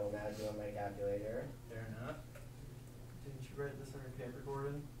 27, which I will now do on my calculator. Fair enough. Didn't you write this on your paper,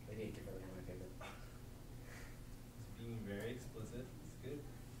 Gordon? I did give everyone my paper. It's being very explicit. It's good.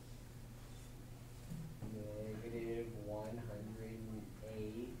 Negative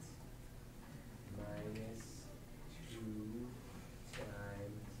 108 minus 2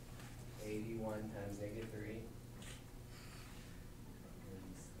 times 81 times negative 3.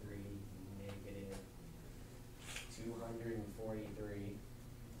 Is 3 negative 243.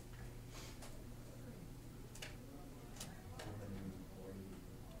 240.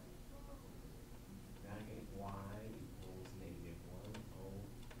 Now I get Y equals negative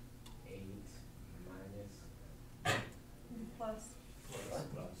 108 minus. Plus. What?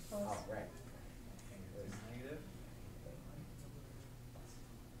 Plus. Oh, right. It's negative.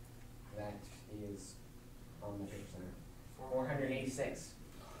 That is on the page center. 486.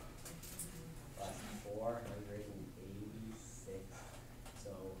 Plus 486.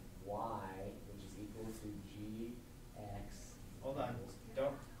 So Y, which is equal to GX. Hold on.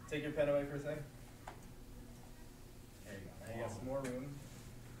 Don't take your pen away for a second. There you go. Now you got some more room.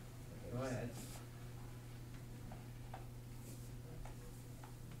 Go ahead.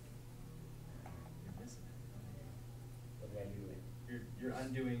 What did I do with it? You're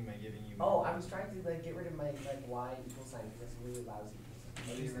undoing my giving you. Oh, I was trying to like get rid of my like Y equal sign because that's a really lousy equal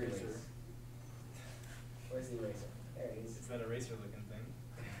sign. The Use the eraser. eraser. Where's the eraser? There it is. It's that eraser looking thing.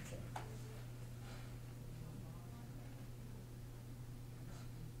 Okay.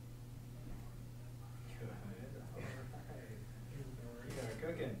 Good. You are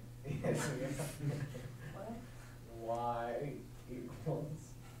cooking. Yes, What? Y equals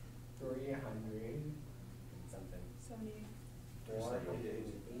 300 and something. 70.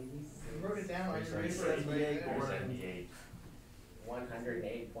 486. You wrote it down on your eraser. 78, Or Gordon. 78.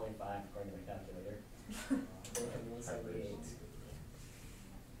 108.5 according to my calculator. 478.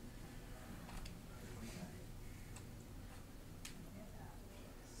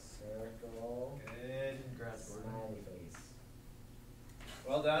 Circle. Good. Congrats, Gordon. Smiley face.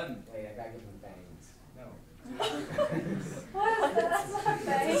 Well done. Wait, I gotta give him bangs. No. What? That's not It's a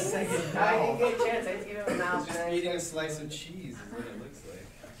nice. second. I didn't get a chance. I had to give him a mouth. Just and I- eating a slice of cheese is what it looks like.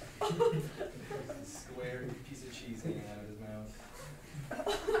 A square piece of cheese hanging out of his mouth.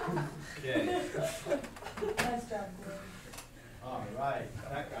 Okay. Nice job, Gordon. All right.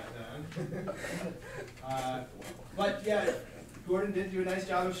 That got done. But yeah, Gordon did do a nice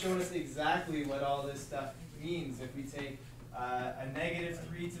job of showing us exactly what all this stuff means. If we take a negative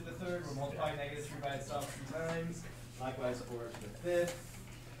 3 to the third, we're multiplying negative 3 by itself 3 times. Likewise 4 to the fifth.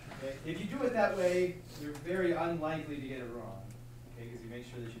 Okay. If you do it that way, you're very unlikely to get it wrong. Okay, because you make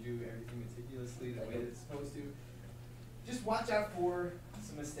sure that you do everything meticulously the way that it's supposed to. Just watch out for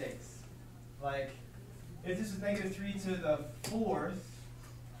some mistakes. Like, if this is negative 3 to the fourth,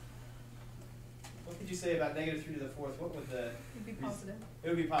 what could you say about negative 3 to the fourth? What would the... It'd be positive. It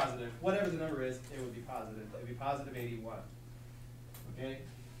would be positive. Whatever the number is, it would be positive. It would be positive 81. Okay?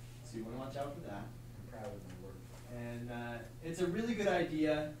 So you want to watch out for that. I'm proud of my work. And it's a really good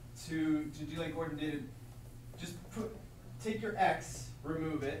idea to do like Gordon did. Just take your x,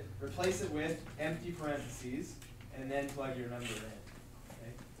 remove it, replace it with empty parentheses, and then plug your number in.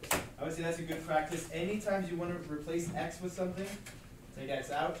 Okay? I would say that's a good practice. Anytime you want to replace x with something, take x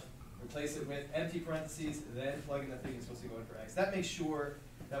out, replace it with empty parentheses, then plug in the thing you're supposed to go in for x. That makes sure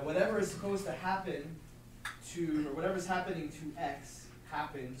that whatever is supposed to happen to, or whatever's happening to x,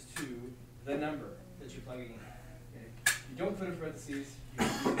 happens to the number that you're plugging in. Okay? If you don't put in parentheses, you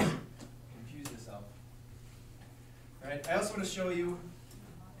confuse yourself. All right? I also want to show you,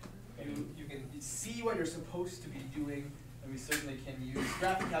 you can see what you're supposed to be doing, and we certainly can use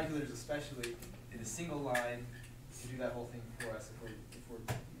graphic calculators, especially in a single line, to do that whole thing for us if we're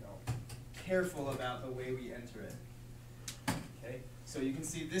careful about the way we enter it. Okay, so you can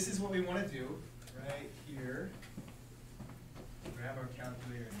see this is what we want to do right here. Grab our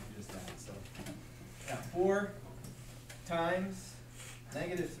calculator and do just that. So now 4 times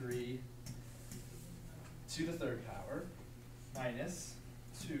negative 3 to the third power minus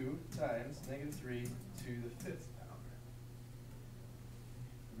 2 times negative 3 to the fifth power.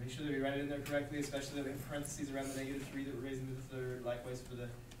 Make sure that we write it in there correctly, especially that we have parentheses around the negative 3 that we're raising to the third. Likewise for the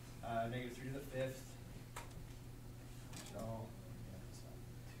negative 3 to the fifth. So,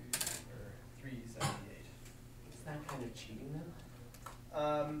 378. Is that kind of cheating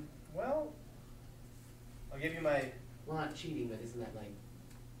though? Well, I'll give you my... Well, not cheating, but isn't that like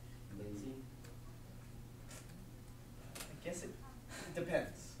lazy? I guess it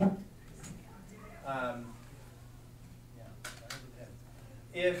depends. Yeah, that depends.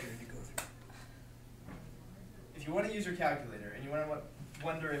 If you want to use your calculator and you want to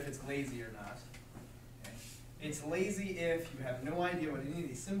wonder if it's lazy or not, okay, it's lazy if you have no idea what any of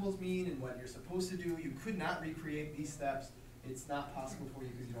these symbols mean and what you're supposed to do. You could not recreate these steps. It's not possible for you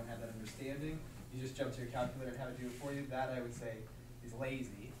because you don't have that understanding. You just jump to your calculator and have it do it for you. That, I would say, is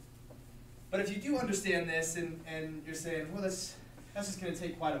lazy. But if you do understand this and you're saying, well, that's just going to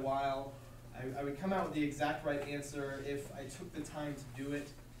take quite a while, I would come out with the exact right answer if I took the time to do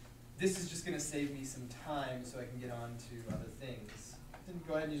it. This is just going to save me some time so I can get on to other things. Then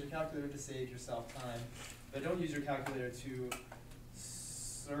go ahead and use your calculator to save yourself time. But don't use your calculator to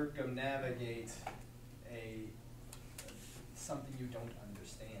circumnavigate something you don't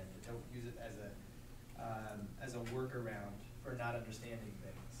understand. Don't use it as a workaround for not understanding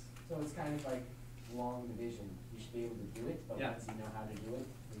things. So it's kind of like long division. You should be able to do it, but Yeah. once you know how to do it,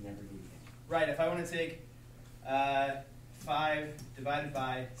 you never do it again. Right, if I want to take 5 divided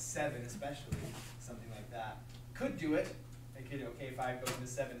by 7 especially, something like that, could do it. I could, okay, 5 goes into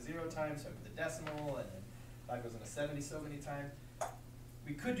 7 0 times, so I put the decimal, and then 5 goes into 70 so many times.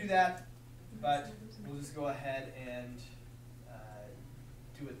 We could do that, but we'll just go ahead and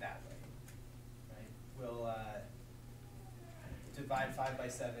do it that way. Right? We'll divide 5 by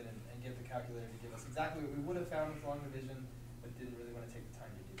 7 and get the calculator to give us exactly what we would have found with long division, but didn't really want to take the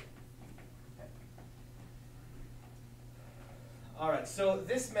time to do it. Okay. All right, so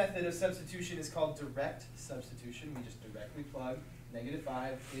this method of substitution is called direct substitution. We just directly plug negative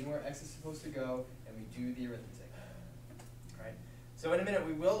 5 in where x is supposed to go, and we do the arithmetic. All right. So in a minute,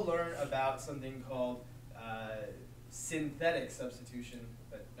 we will learn about something called synthetic substitution,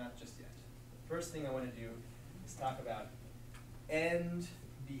 but not just yet. The first thing I want to do is talk about end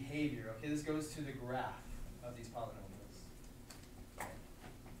behavior. Okay, this goes to the graph of these polynomials. Okay.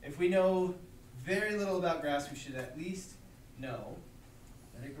 If we know very little about graphs, we should at least know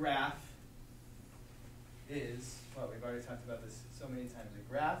that a graph is, well, we've already talked about this so many times. A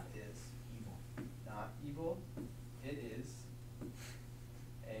graph is evil. Not evil. It is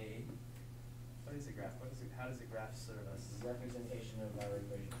a, what is a graph? How does a graph serve us? Representation of our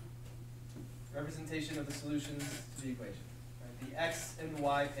equation. Representation of the solutions to the equation. Right? The x and the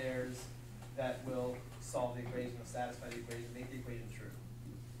y pairs that will solve the equation, will satisfy the equation, make the equation true.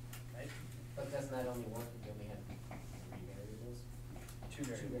 Right? But doesn't that only work if you only have 3 variables? Two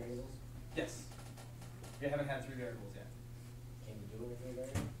variables. 2 variables? Yes. We haven't had 3 variables yet. Can you do it with 3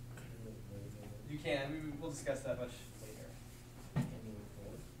 variables? You can. We'll discuss that much later.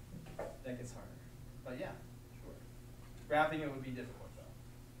 that gets harder. But yeah, sure. Graphing it would be difficult though.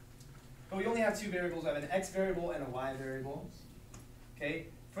 But we only have two variables. We have an x variable and a y variable. Okay.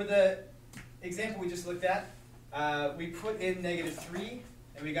 For the example we just looked at, we put in -3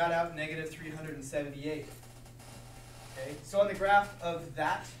 and we got out -378. Okay. So on the graph of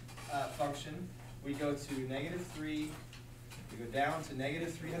that function, we go to -3, we go down to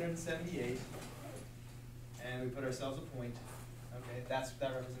 -378, and we put ourselves a point. Okay, that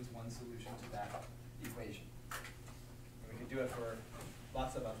represents one solution to that equation. And we can do it for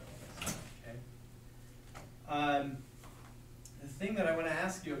lots of other ones. Okay. The thing that I want to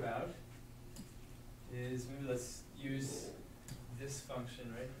ask you about is, maybe let's use this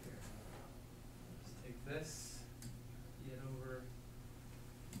function right here. Let's take this, get over.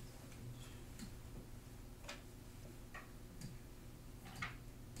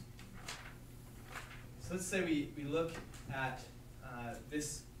 So let's say we look at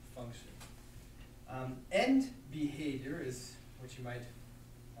this function. End behavior is what you might,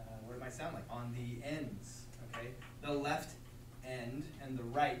 what it might sound like on the ends. Okay, the left end and the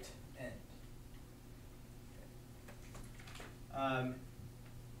right end. Okay.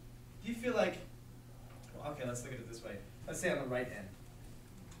 Do you feel like? Well, okay, let's look at it this way. Let's say on the right end.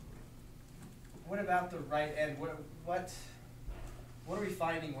 What about the right end? What are we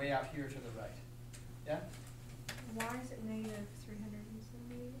finding way out here to the right? Yeah? Why is it -378?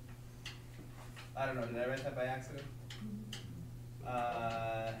 I don't know, did I write that by accident?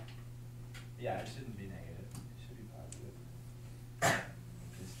 Yeah, it shouldn't be negative. It should be positive.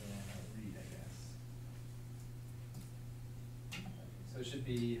 Just don't know how to read, I guess. So it should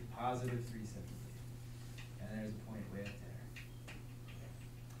be positive 378. And there's a point way up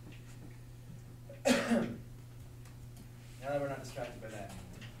there. Now that we're not distracted by that anymore.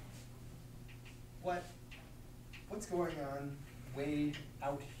 What's going on way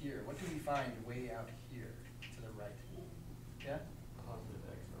out here? What do we find way out here to the right? Yeah? Positive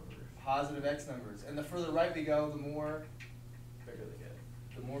x numbers. Positive x numbers. And the further right we go, the more Bigger they get.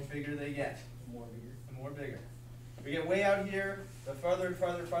 the more bigger they get. More bigger. The more bigger. We get way out here, the farther and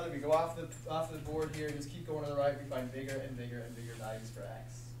farther and farther we go off the board here, just keep going to the right, we find bigger and bigger and bigger values for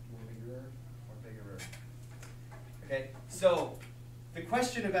x. More bigger. More bigger. Okay, so the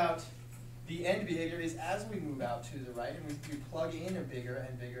question about the end behavior is as we move out to the right and we plug in a bigger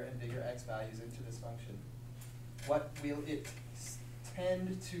and bigger and bigger x values into this function, what will it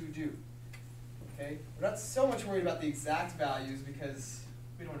tend to do? Okay, we're not so much worried about the exact values because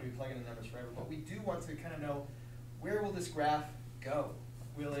we don't want to be plugging in numbers forever, but we do want to kind of know where will this graph go?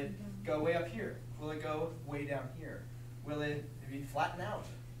 Will it go way up here? Will it go way down here? Will it maybe flatten out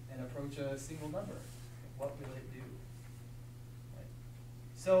and approach a single number? What will it do? Right.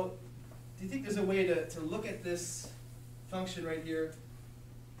 So, do you think there's a way to look at this function right here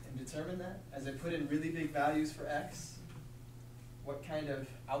and determine that? As I put in really big values for x, what kind of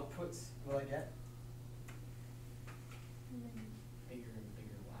outputs will I get? Bigger and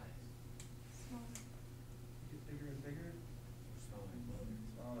bigger y's. Smaller. Get bigger and bigger, Or smaller and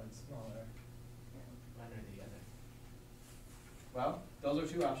smaller. smaller and smaller. One or the other. Well, those are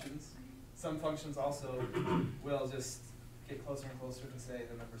two options. Some functions also will just get closer and closer to, say,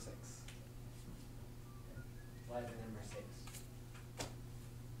 the number 6. Why the number 6?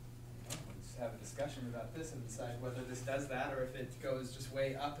 Let's have a discussion about this and decide whether this does that or if it goes just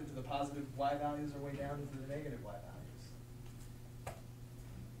way up into the positive y values or way down into the negative y values.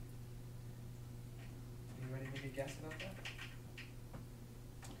 Anybody make a guess about that?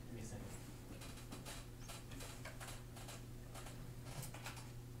 Give me a second.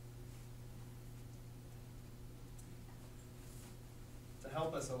 To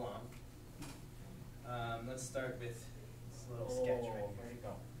help us along, let's start with this little sketch right here. Where'd it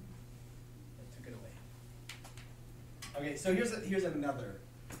go? I took it away. Okay, so here's another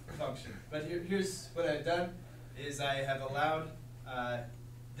function. But here's what I've done is I have allowed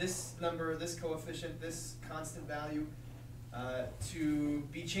this number, this coefficient, this constant value to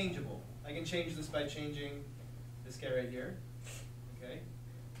be changeable. I can change this by changing this guy right here. Okay.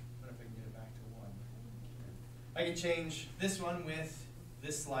 I wonder if I can get it back to 1. I can change this one with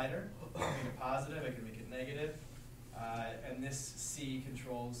this slider. I can make it positive, I can make it negative. And this C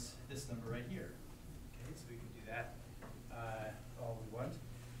controls this number right here. Okay, so we can do that all we want.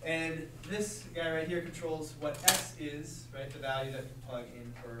 And this guy right here controls what x is, right? The value that you plug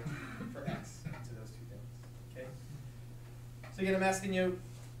in for x into those two things. Okay. So again, I'm asking you,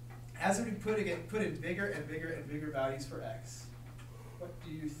 as we put in bigger and bigger and bigger values for x, what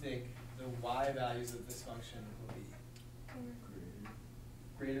do you think the y values of this function will be?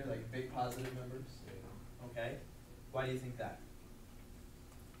 Greater, like big positive numbers? Okay. Why do you think that?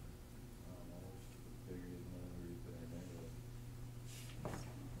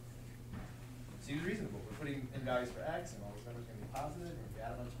 values for x, and all those numbers are going to be positive, and if you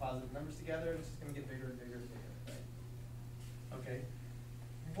add a bunch of positive numbers together, it's just going to get bigger and bigger and bigger, right? Okay.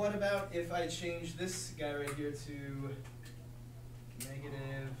 What about if I change this guy right here to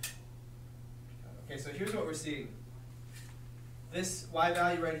negative? Okay, so here's what we're seeing. This y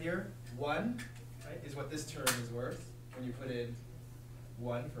value right here, 1, right, is what this term is worth when you put in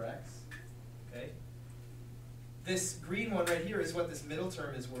 1 for x. Okay. This green one right here is what this middle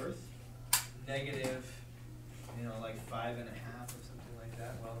term is worth, negative, like 5.5 or something like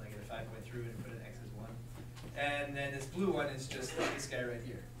that. Well, negative 5 went through and put an x as 1. And then this blue one is just this guy right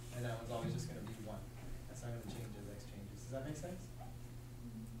here. And that one's always just going to be 1. That's not going to change as x changes. Does that make sense?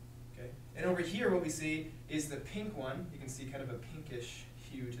 Okay. And over here what we see is the pink one. You can see kind of a pinkish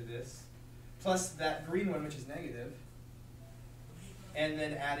hue to this. Plus that green one, which is negative. And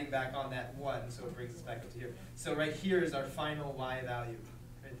then adding back on that 1, so it brings us back up to here. So right here is our final y value,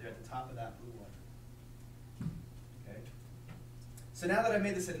 right there at the top of that blue one. Okay. So now that I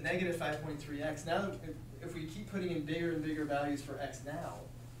made this at negative 5.3x, now that if we keep putting in bigger and bigger values for x now,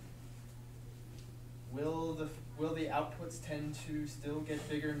 will the outputs tend to still get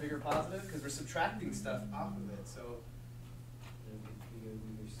bigger and bigger positive? Because we're subtracting stuff off of it, so It'll get bigger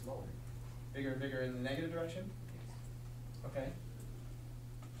and bigger, smaller. bigger and bigger in the negative direction? Okay.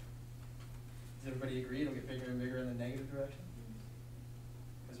 Does everybody agree it'll get bigger and bigger in the negative direction?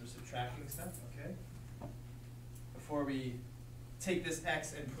 Because we're subtracting stuff, okay? Before we take this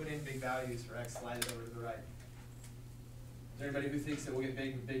x and put in big values for x, slide it over to the right. Is there anybody who thinks that we'll get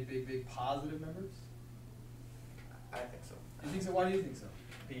big positive numbers? I think so. You think so? Why do you think so?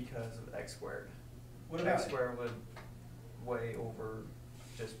 Because of x squared. What about X it? squared would way over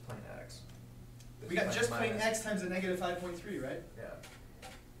just plain x. We got just plain minus. x times a negative 5.3, right? Yeah.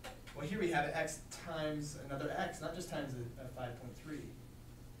 Well, here we have x times another x, not just times a 5.3.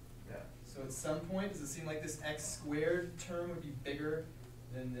 Yeah. So at some point, does it seem like this x squared term would be bigger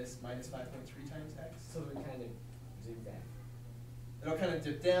than this minus 5.3 times x? So we kind of zoom back. It'll kind of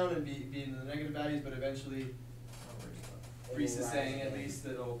dip down and be in the negative values, but eventually, Reese is saying at least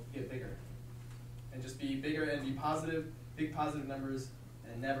it'll get bigger. And just be bigger and be positive, big positive numbers,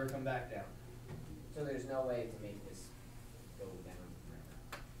 and never come back down. So there's no way to make this go down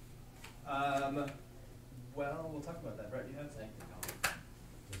forever. Well, we'll talk about that. Brett, you have It's like the dollar.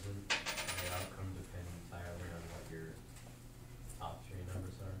 Doesn't the outcome depend entirely on what your top 3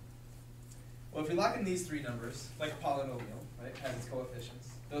 numbers are? Well, if we lock in these 3 numbers, like a polynomial, right, has its coefficients,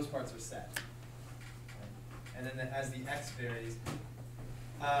 those parts are set. Right? And then as the x varies,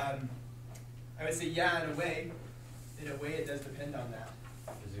 I would say, yeah, in a way it does depend on that.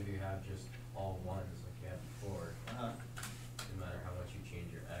 Because if you have just all ones like you had before, no matter how much you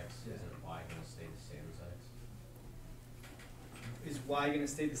change your x, Yeah. isn't y going to stay the same as x? Is y going to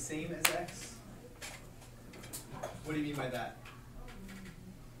stay the same as x? What do you mean by that?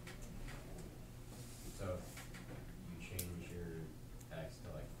 So if you change your x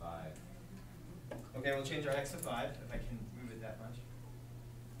to like 5, Okay, we'll change our x to 5, if I can move it that much.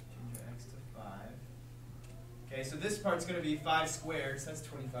 Change our x to 5. Okay, so this part's going to be 5 squared, so that's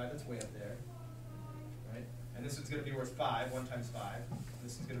 25, that's way up there. Right? And this one's going to be worth 5, 1 times 5.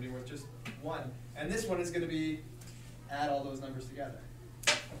 This one's going to be worth just 1. And this one is going to be, add all those numbers together.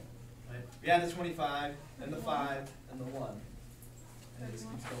 Right? We add the 25, and the 5, and the 1. And it just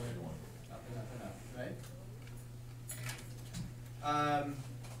keeps going up and up and up, right?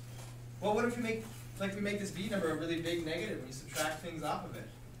 Well, what if we make this b number a really big negative and we subtract things off of it?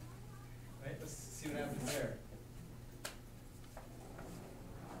 Right? Let's see what happens there.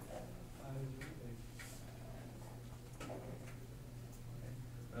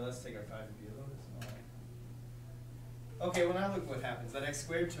 Well, let's take our 5 and be a little bit smaller. Okay, well now look what happens. That x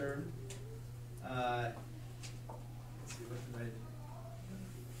squared term, let's see, what did I do?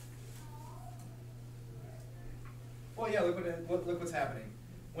 Well, yeah, look what's happening.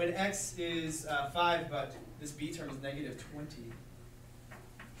 When x is 5, but this b term is negative 20,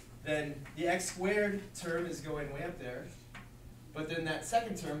 then the x squared term is going way up there, but then that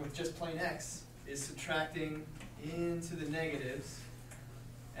second term with just plain x is subtracting into the negatives,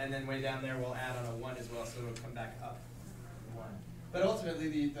 and then way down there we'll add on a 1 as well, so it'll come back up 1. But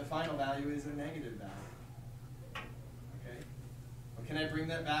ultimately the final value is a negative value. Okay? Well, can I bring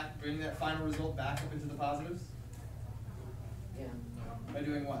that final result back up into the positives? Yeah. By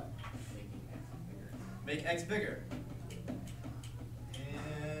doing what? Making x bigger. Make x bigger.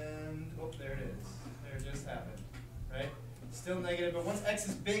 And, oh, there it is. There it just happened, right? Still negative, but once x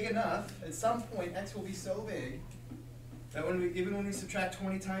is big enough, at some point x will be so big that even when we subtract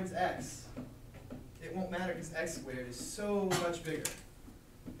 20 times x, it won't matter because x squared is so much bigger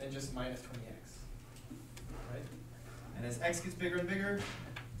than just minus 20x, right? And as x gets bigger and bigger,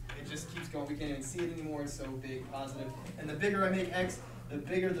 it just keeps going. We can't even see it anymore. It's so big, positive. And the bigger I make x, the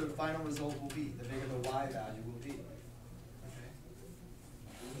bigger the final result will be. The bigger the y value will be. Okay.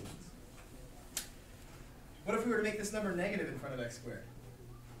 What if we were to make this number negative in front of x squared?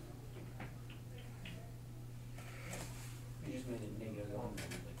 We just made it negative 1.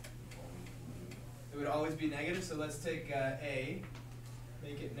 It would always be negative, so let's take a,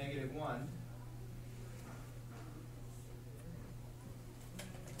 make it negative 1.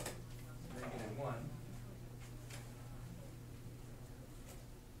 Negative 1.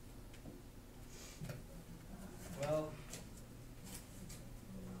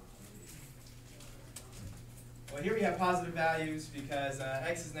 Well, here we have positive values because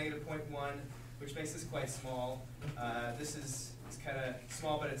x is negative 0.1, which makes this quite small. This is kind of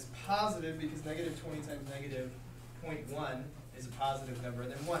small, but it's positive because negative 20 times negative 0.1 is a positive number,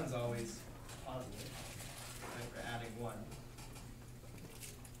 and then 1's always positive, right? We're adding 1.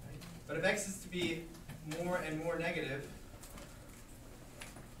 Right? But if x is to be more and more negative,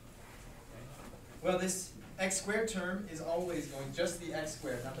 well, this x squared term is always going, just the x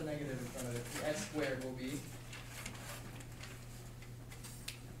squared, not the negative in front of it. The x squared will be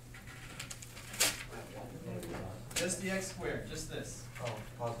just the x squared, just this. Oh,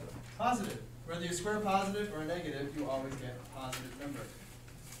 positive. Positive. Whether you square a positive or a negative, you always get a positive number.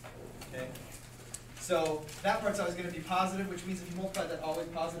 Okay? So that part's always going to be positive, which means if you multiply that always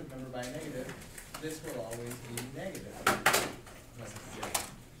positive number by a negative, this will always be negative. Unless it's zero.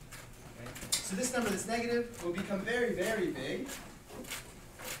 Okay? So this number that's negative will become very, very big.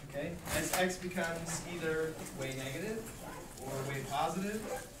 Okay? As x becomes either way negative or way positive.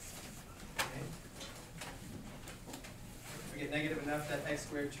 Okay? We get negative enough that x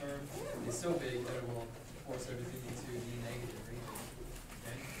squared term is so big that it will force everything into the negative region.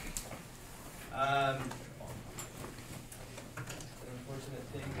 Okay? An unfortunate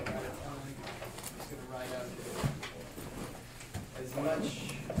thing about it, I'm just going to write out as much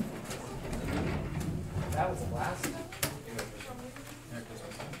as That was the last.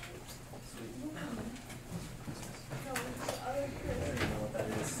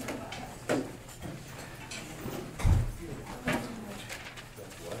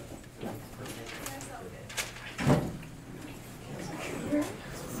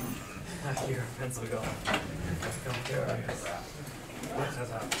 Your pencil go. Don't care.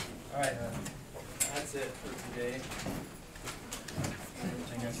 Alright, that's it for today.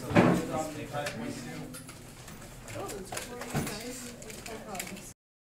 I guess I'll do 5.2.